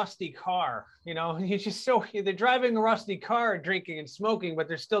driving a rusty car. They're driving a rusty car, drinking and smoking, but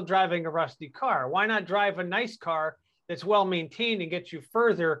they're still driving a rusty car. Why not drive a nice car that's well maintained and get you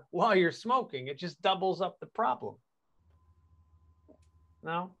further while you're smoking? It just doubles up the problem.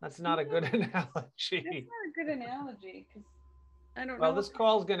 No, that's not a good analogy. That's not a good analogy because I don't know. Well, this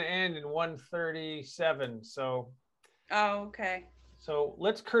call is going to end in 1:37. So. Oh, okay. So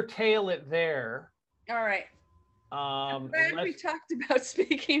let's curtail it there. All right. I'm glad we talked about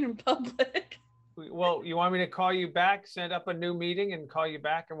speaking in public. Well, you want me to call you back, set up a new meeting and call you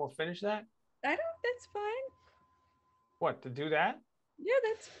back and we'll finish that? That's fine. What, to do that? Yeah,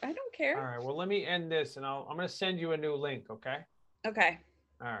 I don't care. All right. Well, let me end this and I'm going to send you a new link. Okay. Okay.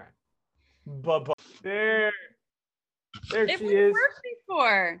 All right. Bye-bye. There she is. It wouldn't work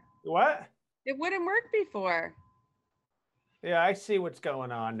before. What? It wouldn't work before. Yeah, I see what's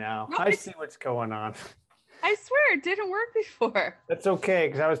going on now. No, I see what's going on. I swear it didn't work before. That's okay,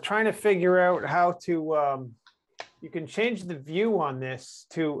 because I was trying to figure out how to, you can change the view on this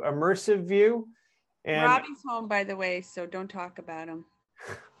to immersive view. And Robbie's home, by the way, so don't talk about him.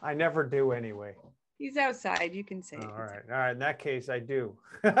 I never do anyway. He's outside. You can say it. All right. All right. In that case, I do.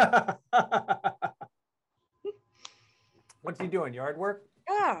 What's he doing? Yard work?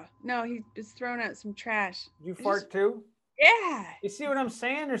 Oh, no, he just throwing out some trash. You fart too? Yeah. You see what I'm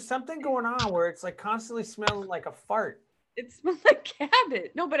saying? There's something going on where it's like constantly smelling like a fart. It smells like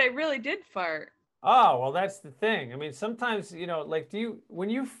cabbage. No, but I really did fart. Oh, well, that's the thing. I mean, sometimes, like, when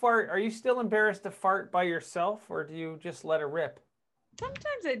you fart, are you still embarrassed to fart by yourself or do you just let it rip?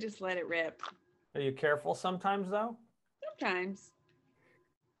 Sometimes I just let it rip. Are you careful sometimes, though? Sometimes.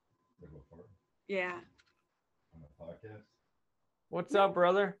 Yeah. On the podcast. What's up,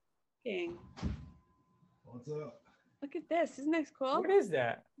 brother? King. What's up? Look at this. Isn't that cool? What is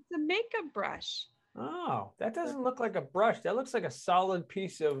that? It's a makeup brush. Oh, that doesn't look like a brush. That looks like a solid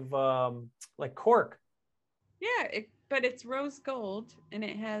piece of like cork. Yeah, but it's rose gold and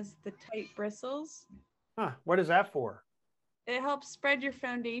it has the tight bristles. Huh, what is that for? It helps spread your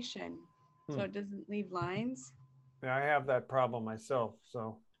foundation so Hmm. it doesn't leave lines. Yeah, I have that problem myself.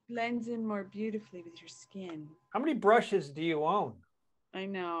 So, Blends in more beautifully with your skin. how many brushes do you own? I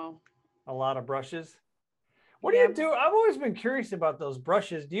know. A lot of brushes. What do Yeah. you do? I've always been curious about those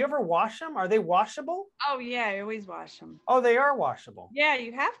brushes. Do you ever wash them? Are they washable? Oh, yeah, I always wash them. Oh, they are washable. Yeah,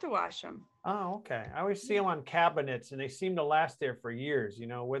 you have to wash them. Oh, okay. I always see them on cabinets and they seem to last there for years,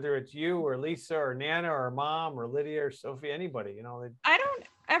 whether it's you or Lisa or Nana or Mom or Lydia or Sophie, anybody, I don't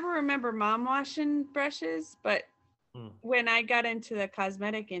ever remember mom washing brushes, but Hmm. when I got into the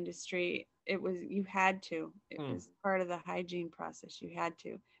cosmetic industry, you had to. It was part of the hygiene process. You had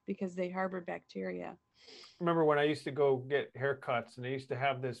to because they harbor bacteria. Remember when I used to go get haircuts and they used to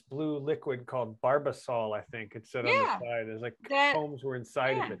have this blue liquid called Barbasol, I think it said on Yeah. the side. There's like That- combs were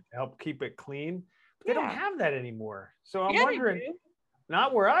inside of yeah. it to help keep it clean. But they don't Yeah. have that anymore. So I'm Yeah, they wondering, do.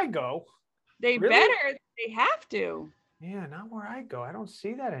 not where I go. They Really? better. They have to. Yeah, not where I go. I don't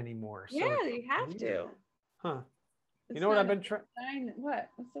see that anymore. So Yeah, it's they have weird. to. Huh. It's You know what I've not been trying? a sign- What?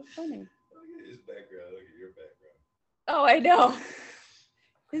 What's so funny? Look at his background. Look at your background. Oh, I know.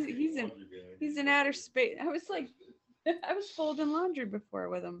 He's in Laundry bag. he's in outer space. I was like, I was folding laundry before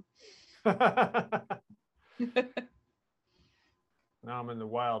with him. Now I'm in the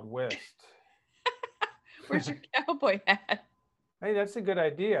Wild West. Where's your cowboy hat? Hey, that's a good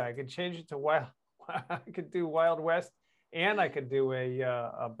idea. I could change it to Wild. I could do Wild West, and I could do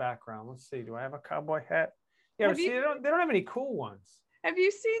a background. Let's see. Do I have a cowboy hat? Yeah, Have but see, you- they don't have any cool ones. Have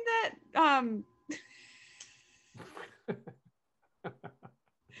you seen that?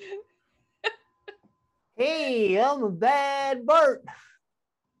 Hey, I'm a bad Bert.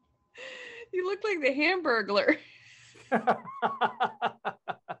 You look like the Hamburglar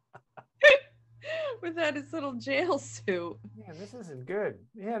without his little jail suit. Man, this isn't good.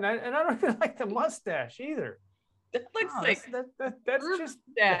 Yeah, and I don't even like the mustache either. That looks Oh, like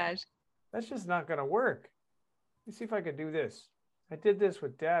that's just not gonna work. Let me see if I could do this. I did this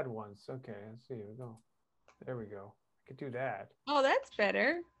with Dad once. Okay, let's see. Here we go. There we go. I could do that. Oh, that's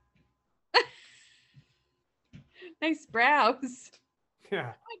better. Nice brows.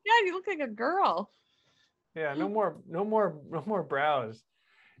 Yeah, Oh my God, you look like a girl. yeah. No more brows.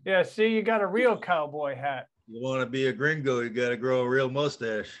 Yeah. See, you got a real cowboy hat. You want to be a gringo, you got to grow a real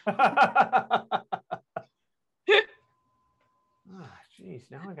mustache.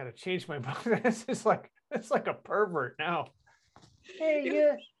 Jeez, now I gotta change my mind. It's like a pervert now.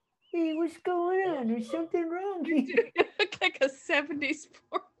 Hey, what's going on? There's something wrong here. You look like a 70s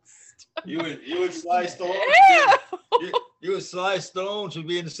porn star. You and Sly Stone. Ew! You and Sly Stone should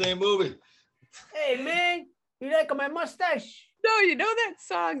be in the same movie. Hey, man, you like my mustache? No, you know that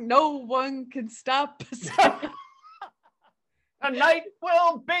song, No One Can Stop Us. The night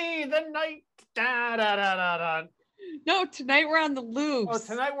will be the night. Da, da, da, da, da. No, tonight we're on the loose. Oh,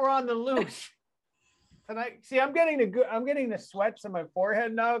 tonight we're on the loose. Tonight, see, I'm getting the sweats on my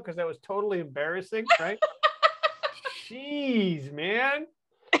forehead now because that was totally embarrassing, right? Jeez, man.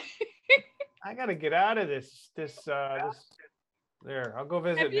 I gotta get out of this. There, I'll go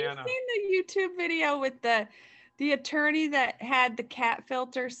visit Have you Nana. seen the YouTube video with the attorney that had the cat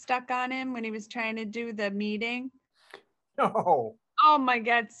filter stuck on him when he was trying to do the meeting? No. Oh my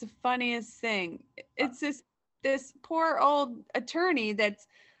God, it's the funniest thing. It's this poor old attorney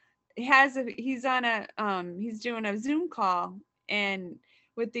he's doing a Zoom call and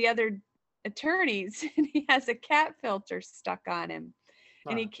with the other attorneys and he has a cat filter stuck on him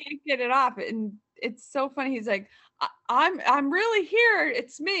and he can't get it off. And it's so funny. He's like, I'm really here.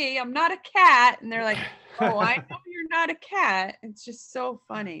 It's me. I'm not a cat. And they're like, oh, I know you're not a cat. It's just so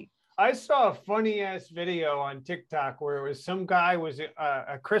funny. I saw a funny ass video on TikTok where it was some guy was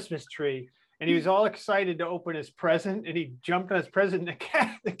a Christmas tree and he was all excited to open his present and he jumped on his present and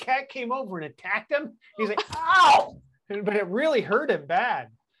the cat came over and attacked him. He's like, ow! But it really hurt him bad.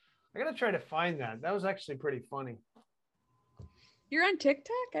 I gotta try to find that. That was actually pretty funny. You're on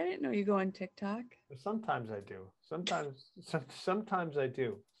TikTok? I didn't know you go on TikTok. Sometimes I do. Sometimes I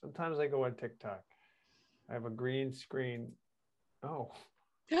do. Sometimes I go on TikTok. I have a green screen. Oh.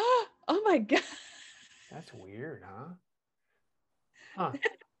 Oh my God. That's weird, huh? Huh.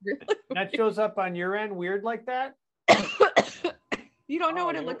 Really That shows up on your end weird like that? You don't know Oh,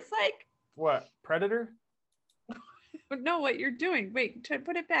 what it looks like? What? Predator? But know what you're doing. Wait, try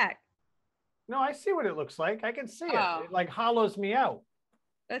put it back. No, I see what it looks like. I can see it. Oh. It like hollows me out.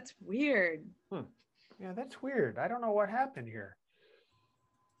 That's weird. Yeah, that's weird. I don't know what happened here.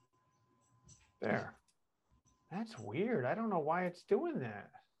 There. That's weird. I don't know why it's doing that.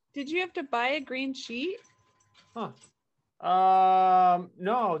 Did you have to buy a green sheet? Huh.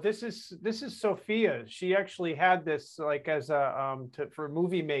 No, this is Sophia. She actually had this like as a for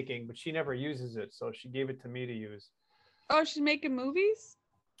movie making, but she never uses it, so she gave it to me to use. Oh, she's making movies?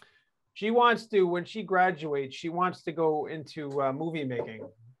 She wants to, when she graduates, she wants to go into movie making,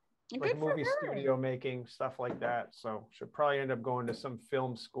 like Good for movie her. studio making, stuff like that. So she'll probably end up going to some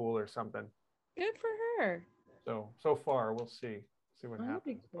film school or something. Good for her. So far, we'll see what Oh, that'd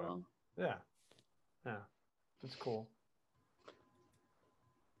be happens. but cool. yeah, it's cool.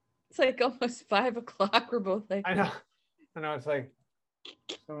 It's like almost 5 o'clock. We're both like, I know. It's like,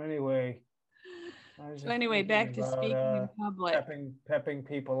 so anyway. so anyway, back to speaking in public. Pepping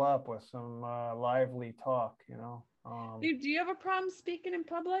people up with some lively talk, you know. Dude, do you have a problem speaking in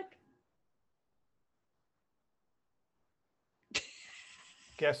public?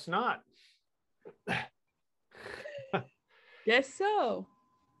 Guess not. Guess so.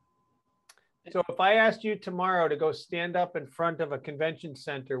 So if I asked you tomorrow to go stand up in front of a convention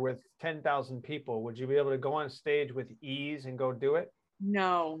center with 10,000 people, would you be able to go on stage with ease and go do it?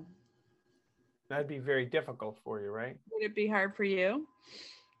 No. That'd be very difficult for you, right? Would it be hard for you?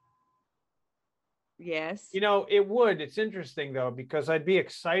 Yes. You know, it would. It's interesting though, because I'd be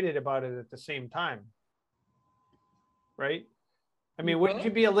excited about it at the same time. Right? I mean, wouldn't you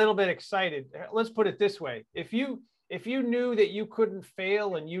be a little bit excited? Let's put it this way. If you knew that you couldn't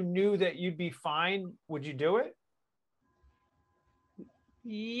fail and you knew that you'd be fine, would you do it?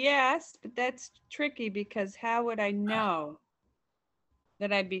 Yes, but that's tricky because how would I know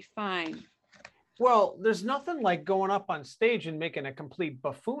that I'd be fine? Well, there's nothing like going up on stage and making a complete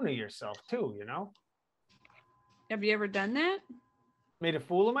buffoon of yourself too, you know? Have you ever done that? Made a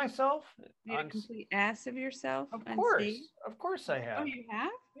fool of myself? Made a complete ass of yourself Of on course. stage? Of course I have. Oh, you have?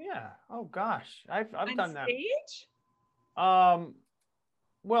 Yeah. Oh gosh. I've On done that. stage?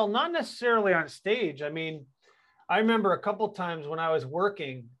 Well, not necessarily on stage. I mean, I remember a couple times when I was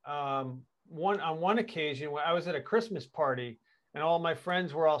working, on one occasion when I was at a Christmas party and all my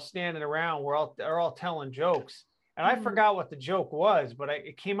friends were all standing around, we're all telling jokes. And I forgot what the joke was, but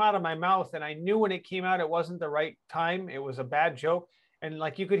it came out of my mouth and I knew when it came out, it wasn't the right time. It was a bad joke. And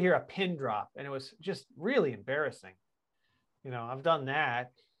like you could hear a pin drop and it was just really embarrassing. You know, I've done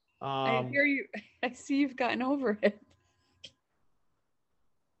that. I hear you. I see you've gotten over it.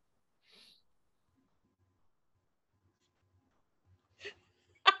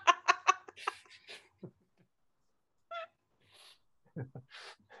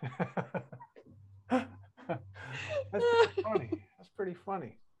 That's pretty funny. That's pretty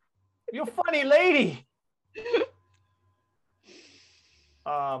funny. You're a funny lady.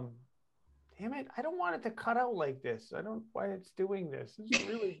 Damn it. I don't want it to cut out like this. I don't know why it's doing this. This is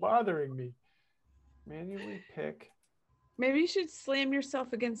really bothering me. Manually pick. Maybe you should slam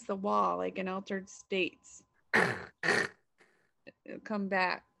yourself against the wall like in Altered States. It'll come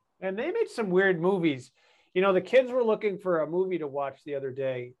back. And they made some weird movies. You know, the kids were looking for a movie to watch the other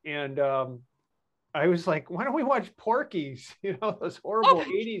day. And I was like, why don't we watch Porky's? You know, those horrible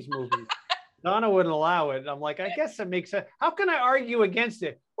 80s movies. Donna wouldn't allow it. And I'm like, I guess it makes sense. How can I argue against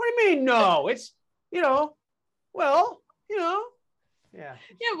it? What do you mean, no? It's, you know, well, you know. Yeah.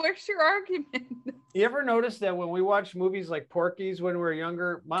 Yeah, where's your argument? You ever notice that when we watched movies like Porky's when we were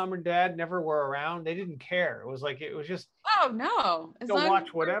younger, mom and dad never were around? They didn't care. It was like, it was just. Oh, no. As go long watch as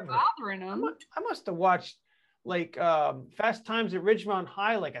you weren't whatever. bothering them. I must have watched like Fast Times at Ridgemont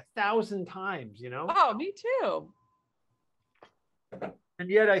High like 1,000 times, you know? Oh, me too. And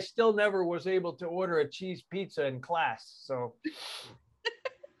yet I still never was able to order a cheese pizza in class. So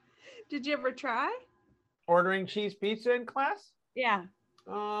Did you ever try? ordering cheese pizza in class? Yeah.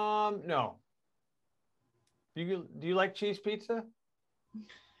 No. Do you like cheese pizza?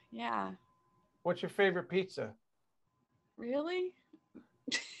 Yeah. What's your favorite pizza? Really?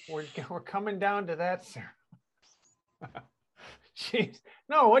 We're coming down to that, sir. Jeez.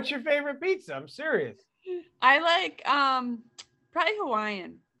 No, what's your favorite pizza? I'm serious. I like probably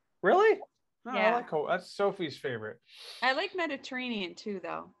Hawaiian. Really? No, Yeah. I like that's Sophie's favorite. I like Mediterranean too,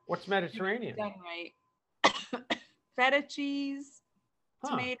 though. What's Mediterranean? Done right. Feta cheese,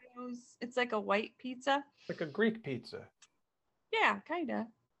 Huh. tomatoes. It's like a white pizza. Like a Greek pizza. Yeah, kind of.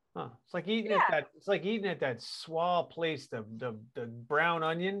 Huh. It's like eating Yeah. at that. It's like eating at that swall place. The brown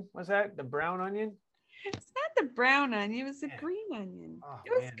onion. Was that the brown onion? It's not the brown onion, it was the Man. green onion. Oh, It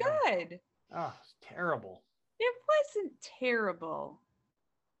was man, good. oh, it's terrible. It wasn't terrible.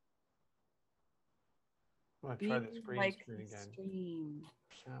 I'm gonna Be try this green like screen the again. stream.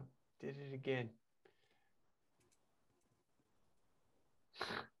 Yeah, did it again.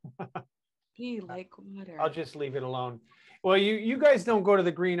 Be like water. I'll just leave it alone. Well, you guys don't go to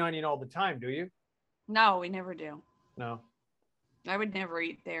the green onion all the time, do you? No, we never do. No. I would never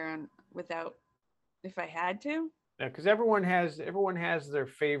eat there without if I had to. Yeah, because everyone has their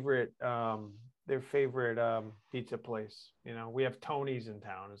favorite pizza place. You know, we have Tony's in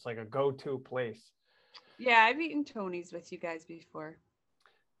town. It's like a go-to place. Yeah, I've eaten Tony's with you guys before.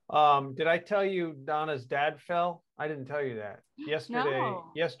 Did I tell you Donna's dad fell? I didn't tell you that. No.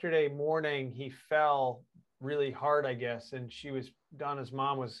 Yesterday morning he fell really hard, I guess, and Donna's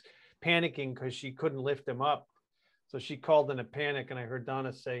mom was panicking because she couldn't lift him up. So she called in a panic, and I heard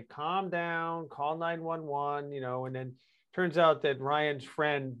Donna say, "Calm down, call 911," and then turns out that Ryan's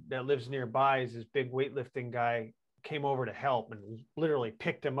friend that lives nearby is this big weightlifting guy, came over to help and literally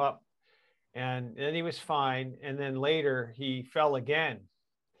picked him up. And then he was fine. And then later he fell again.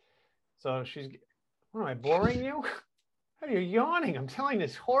 So what am I boring you? How are you yawning? I'm telling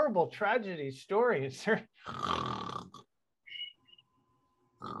this horrible tragedy story. It's I'm sorry.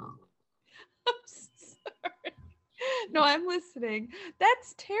 No, I'm listening.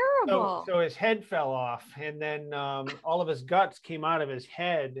 That's terrible. so his head fell off, and then all of his guts came out of his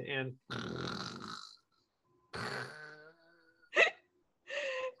head, and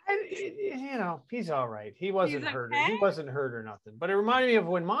he's all right. He wasn't hurt. okay? He wasn't hurt or nothing. But it reminded me of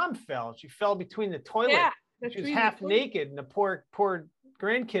when Mom fell. She fell between the toilet. Yeah, She was between half the toilet. naked, and the poor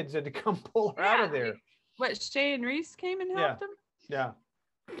grandkids had to come pull her out of there. What, Shay and Reese came and helped him? Yeah.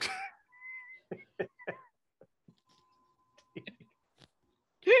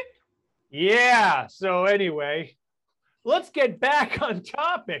 Yeah. So anyway, let's get back on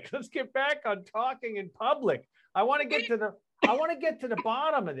topic. Let's get back on talking in public. I want to get to the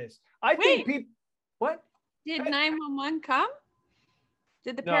bottom of this. I think people. What? Did 911 come?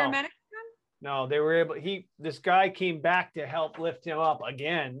 Did the No. paramedics come? No, they were able. This guy came back to help lift him up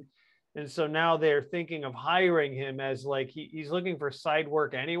again, and so now they're thinking of hiring him as like he's looking for side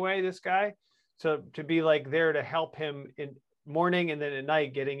work anyway. This guy, so to be like there to help him in morning and then at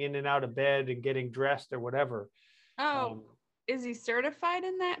night, getting in and out of bed and getting dressed or whatever. Oh, is he certified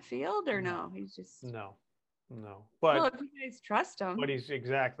in that field or no? He's just No. well, But if you guys trust him. he's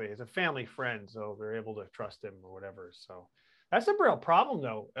a family friend, so they're able to trust him or whatever. So that's a real problem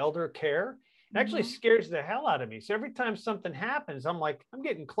though. Elder care. It actually scares the hell out of me. So every time something happens, I'm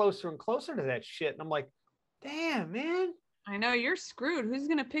getting closer and closer to that shit. And I'm like, damn, man. I know you're screwed. Who's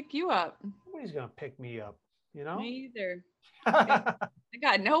gonna pick you up? Nobody's gonna pick me up, you know? Me either. I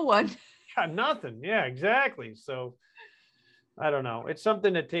got no one. Got nothing. Yeah, exactly. So I don't know. It's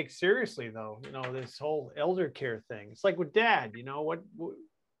something to take seriously though, this whole elder care thing. It's like with Dad, what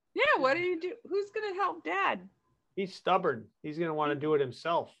Yeah, what do you do? Who's gonna help Dad? he's stubborn. He's gonna want to do it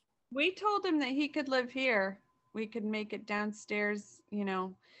himself. We told him that he could live here. We could make it downstairs,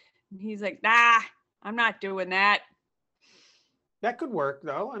 He's like, nah, I'm not doing that. That could work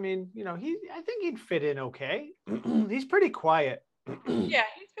though. I mean, I think he'd fit in okay. He's pretty quiet. Yeah,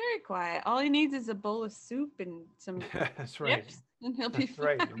 he's very quiet. All he needs is a bowl of soup and some That's right. chips, and he'll be That's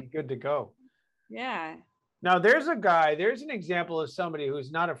right. fine. He'll be good to go. Yeah. Now there's an example of somebody who's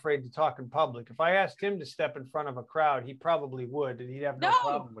not afraid to talk in public. If I asked him to step in front of a crowd, he probably would, and he'd have no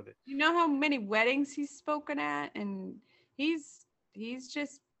problem with it. You know how many weddings he's spoken at, and he's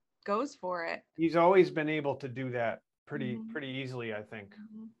just goes for it. He's always been able to do that pretty Mhm. pretty easily, I think.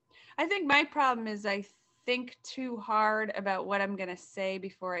 I think my problem is I think too hard about what I'm gonna say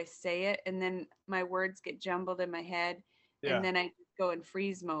before I say it, and then my words get jumbled in my head, Yeah. and then I just go in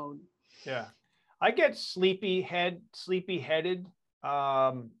freeze mode. Yeah. I get sleepy-headed,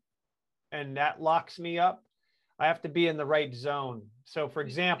 and that locks me up. I have to be in the right zone. So for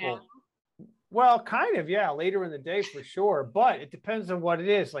example, well, kind of, yeah, later in the day for sure, but it depends on what it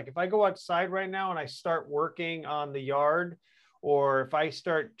is. Like if I go outside right now and I start working on the yard, or if I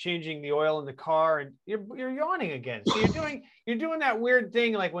start changing the oil in the car and you're yawning again. So you're doing that weird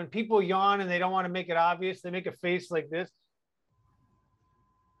thing, like when people yawn and they don't want to make it obvious, they make a face like this.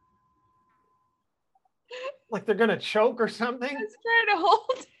 Like they're gonna choke or something. I was trying to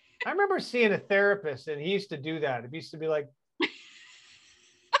hold. I remember seeing a therapist and he used to do that. It used to be like,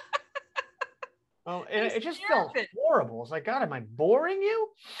 oh, and it just felt horrible. It's like, God, am I boring you?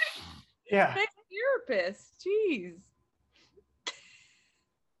 Yeah. Therapist, jeez.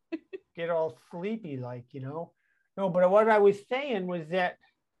 get all sleepy, like, No, but what I was saying was that,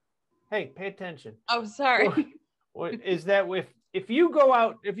 hey, pay attention. Oh, sorry. Is that if you go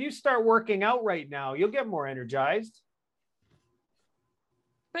out, if you start working out right now, you'll get more energized.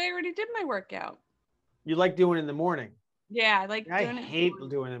 But I already did my workout. You like doing it in the morning. Yeah, I like I doing it. hate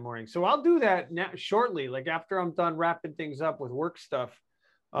doing it in the morning. So I'll do that now shortly, like after I'm done wrapping things up with work stuff.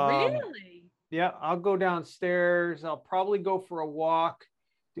 Really? Yeah, I'll go downstairs. I'll probably go for a walk,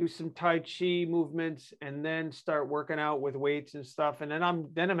 do some Tai Chi movements, and then start working out with weights and stuff. And then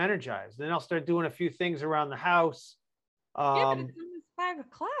I'm energized. Then I'll start doing a few things around the house. Yeah, but it's almost 5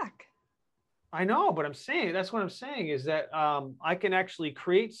 o'clock. I know, but that's what I'm saying is that I can actually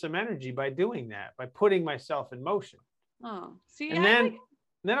create some energy by doing that, by putting myself in motion. Oh, see, And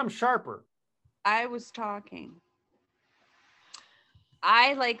then I'm sharper. I was talking.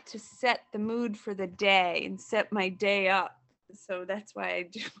 I like to set the mood for the day and set my day up. So that's why I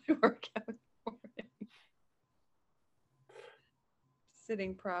do my workout in the morning.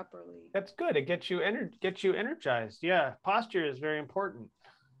 Sitting properly. That's good. It gets you energized. Yeah, posture is very important.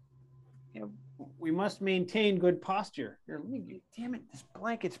 Yeah. We must maintain good posture. Here, damn it, this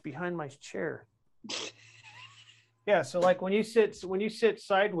blanket's behind my chair. Yeah, so like when you sit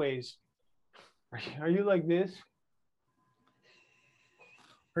sideways, are you like this?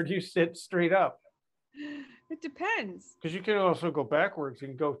 Or do you sit straight up? It depends. Because you can also go backwards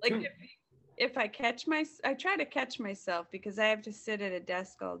and go Like if I I try to catch myself because I have to sit at a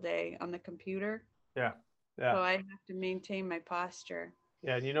desk all day on the computer. Yeah. So I have to maintain my posture.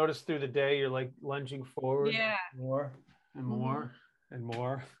 Yeah, and you notice through the day you're like lunging forward. Yeah. More and more and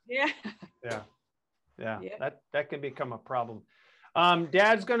more. Yeah. Yeah. That can become a problem.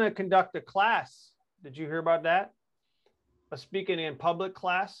 Dad's going to conduct a class. Did you hear about that? A speaking in public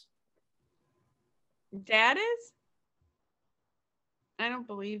class. Dad is? I don't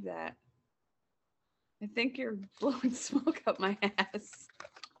believe that. I think you're blowing smoke up my ass.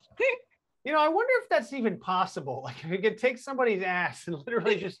 I wonder if that's even possible. Like if you could take somebody's ass and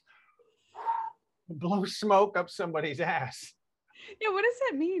literally just blow smoke up somebody's ass. Yeah, what does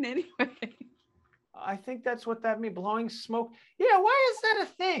that mean anyway? I think that's what that means, blowing smoke. Yeah, why is that a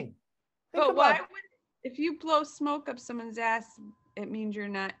thing? But why would, if you blow smoke up someone's ass, it means you're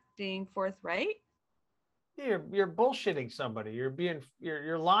not being forthright? You're bullshitting somebody.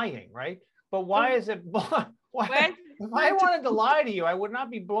 You're lying, right? But why is it why if I wanted to lie to you, I would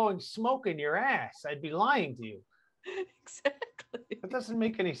not be blowing smoke in your ass. I'd be lying to you. Exactly. That doesn't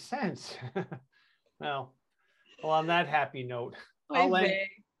make any sense. Well, on that happy note,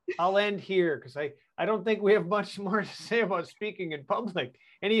 I'll end here because I don't think we have much more to say about speaking in public.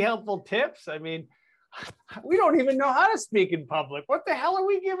 Any helpful tips? I mean, we don't even know how to speak in public. What the hell are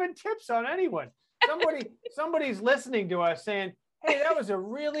we giving tips on anyone? Somebody's listening to us saying, hey, that was a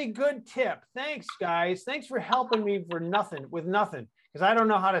really good tip. Thanks, guys. Thanks for helping me with nothing, because I don't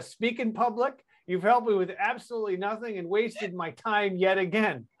know how to speak in public. You've helped me with absolutely nothing and wasted my time yet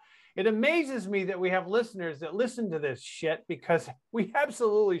again. It amazes me that we have listeners that listen to this shit because we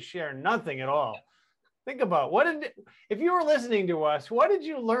absolutely share nothing at all. Think about if you were listening to us, what did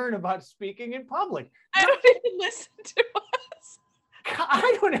you learn about speaking in public? I don't even listen to us.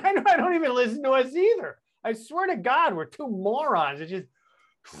 I don't even listen to us either. I swear to God, we're two morons. It's just,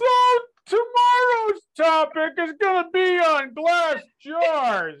 so tomorrow's topic is going to be on glass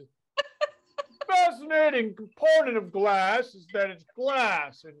jars. Fascinating component of glass is that it's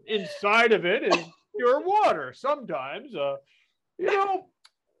glass, and inside of it is pure water. Sometimes,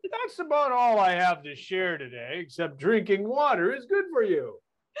 that's about all I have to share today, except drinking water is good for you.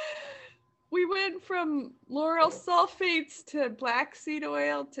 We went from lauryl sulfates to black seed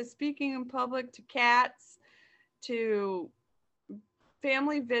oil to speaking in public to cats to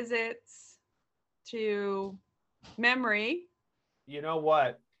family visits to memory. You know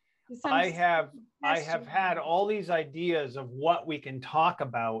what? I have had all these ideas of what we can talk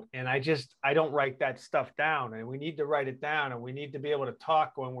about, and I don't write that stuff down, and we need to write it down, and we need to be able to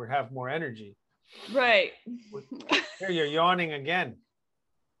talk when we have more energy. Right. Here, you're yawning again.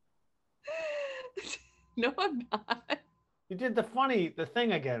 No, I'm not. You did the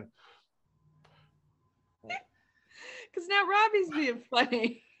thing again. Because now Robbie's being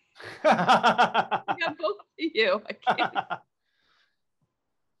funny. I got both of you. I can't.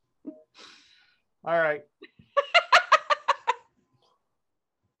 All right.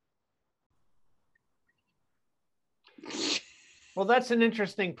 Well, that's an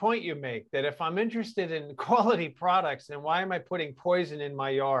interesting point you make, that if I'm interested in quality products, then why am I putting poison in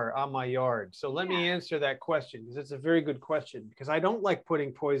on my yard? So let me answer that question, because it's a very good question, because I don't like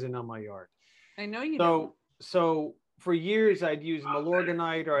putting poison on my yard. I know you don't. So for years I'd use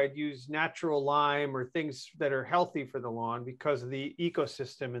Milorganite or I'd use natural lime or things that are healthy for the lawn because of the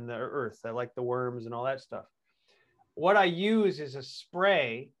ecosystem in the earth. I like the worms and all that stuff. What I use is a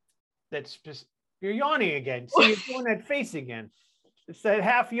spray that's just, you're yawning again. See, you're doing that face again. It's that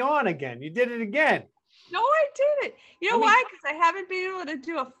half yawn again. You did it again. No, I didn't. You know I mean- why? Because I haven't been able to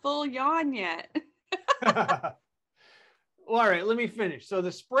do a full yawn yet. Well, all right, let me finish. So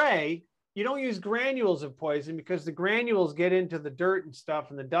the spray, you don't use granules of poison because the granules get into the dirt and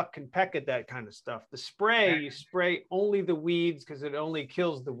stuff and the duck can peck at that kind of stuff. The spray, you spray only the weeds because it only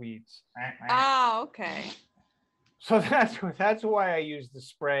kills the weeds. Oh, okay. So that's why I use the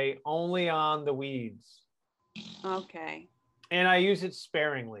spray only on the weeds. Okay. And I use it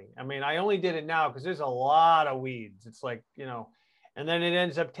sparingly. I mean, I only did it now because there's a lot of weeds. It's like, you know, and then it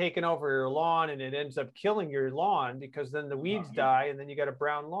ends up taking over your lawn and it ends up killing your lawn because then the weeds die and then you got a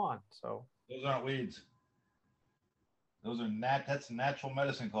brown lawn. So Those aren't weeds. Those are that's a natural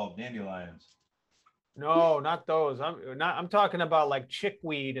medicine called dandelions. no, not those. I'm talking about like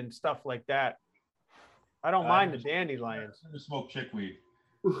chickweed and stuff like that. I don't mind the dandelions. I just smoke chickweed.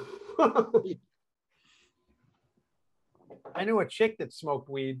 I knew a chick that smoked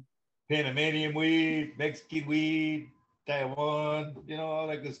weed. Panamanian weed, Mexican weed, Taiwan, you know, all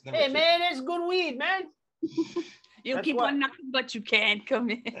that good stuff. Hey man, that's good weed, man. You'll That's keep what- on knocking, but you can't come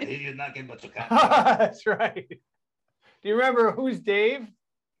in. You're not getting much of That's right. Do you remember Who's Dave?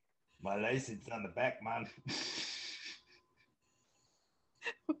 my license on the back, man.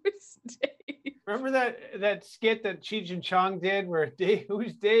 Who's Dave? Remember that skit that Cheech and Chong did where Dave,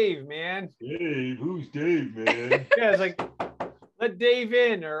 who's Dave, man? Dave, who's Dave, man? Yeah, it's like let Dave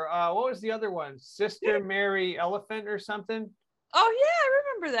in, or what was the other one? Sister Mary Elephant or something? Oh yeah, I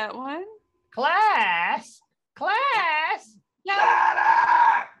remember that one. Class.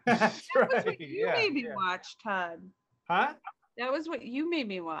 Yeah, That's that was right. what you Yeah, made me yeah. watch, Todd. Huh? That was what you made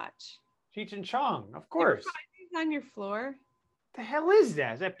me watch. Cheech and Chong, of You ever course. find these on your floor. The hell is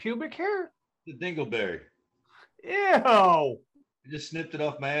that? Is that pubic hair? The dingleberry. Ew. I just snipped it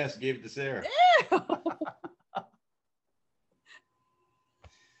off my ass and gave it to Sarah. Ew.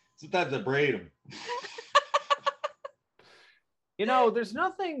 Sometimes I braid them. You know, there's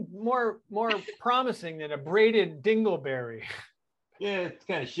nothing more promising than a braided dingleberry. Yeah, it's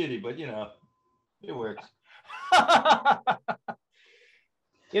kind of shitty, but you know, it works.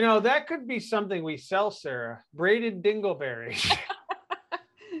 You know, that could be something we sell, Sarah. Braided dingleberries.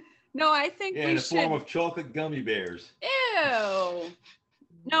 No, I think Yeah, we in the should. form of chocolate gummy bears. Ew.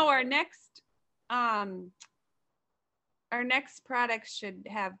 No, our next products should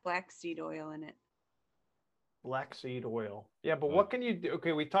have black seed oil in it. Black seed oil. Yeah, but what can you do?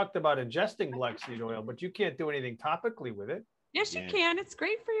 Okay, we talked about ingesting black seed oil, but you can't do anything topically with it. Yes, you Yeah. can. It's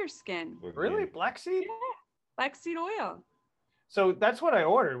great for your skin. Really? Black seed? Yeah, black seed oil. So that's what I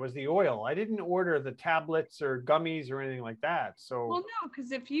ordered was the oil. I didn't order the tablets or gummies or anything like that. So Well, no,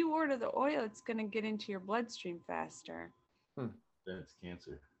 because if you order the oil, it's going to get into your bloodstream faster. That's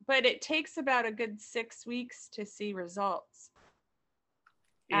cancer. But it takes about a good 6 weeks to see results.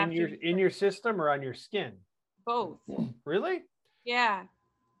 in your system or on your skin? Both. Really? Yeah.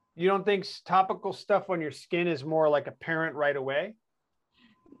 You don't think topical stuff on your skin is more like apparent right away?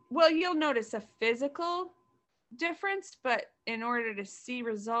 Well, you'll notice a physical difference, but in order to see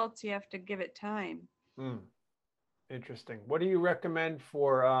results, you have to give it time. Interesting. What do you recommend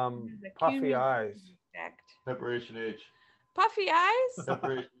for The puffy cumulative eyes? effect. Preparation H. Puffy eyes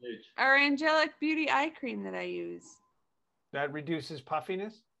Preparation H. are Angelic Beauty eye cream that I use. That reduces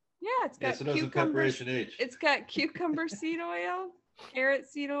puffiness? Yeah, it's got Yes, it does in cucumber. preparation H. It's got cucumber seed oil, carrot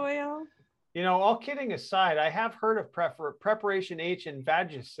seed oil. You know, all kidding aside, I have heard of preparation H and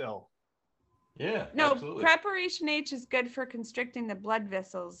Vagisil. Yeah, No, absolutely. preparation H is good for constricting the blood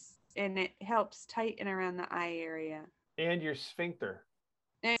vessels, and it helps tighten around the eye area. And your sphincter.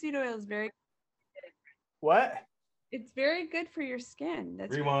 And seed oil is What? it's very good for your skin.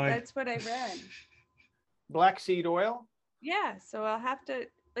 Rewind. That's what I read. Black seed oil? Yeah, so I'll have to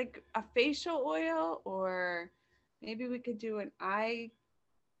like a facial oil, or maybe we could do an eye.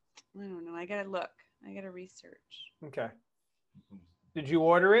 I don't know. I gotta look. I gotta research. Okay. Did you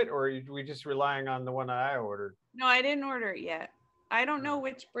order it or are we just relying on the one I ordered? No, I didn't order it yet. I don't know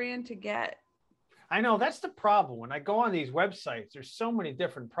which brand to get. I know that's the problem. When I go on these websites, there's so many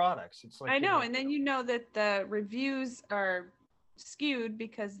different products. It's like I you know, and then you know that the reviews are skewed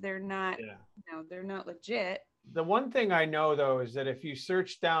because they're not, yeah. they're not legit. The one thing I know though is that if you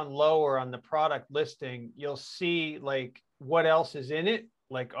search down lower on the product listing, you'll see like what else is in it,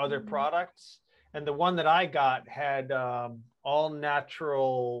 like other Mhm. products. And the one that I got had all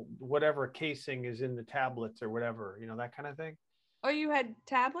natural, whatever casing is in the tablets or whatever, that kind of thing. Oh, you had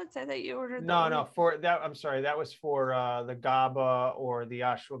tablets? I thought you ordered. No, for that, I'm sorry, that was for the GABA or the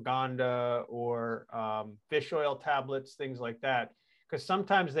ashwagandha or fish oil tablets, things like that. Because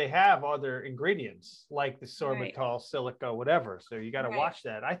sometimes they have other ingredients like the sorbitol, silica, whatever. So you got to watch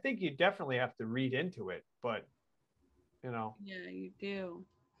that. I think you definitely have to read into it, but Yeah, you do.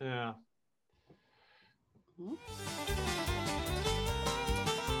 Yeah. Mhm.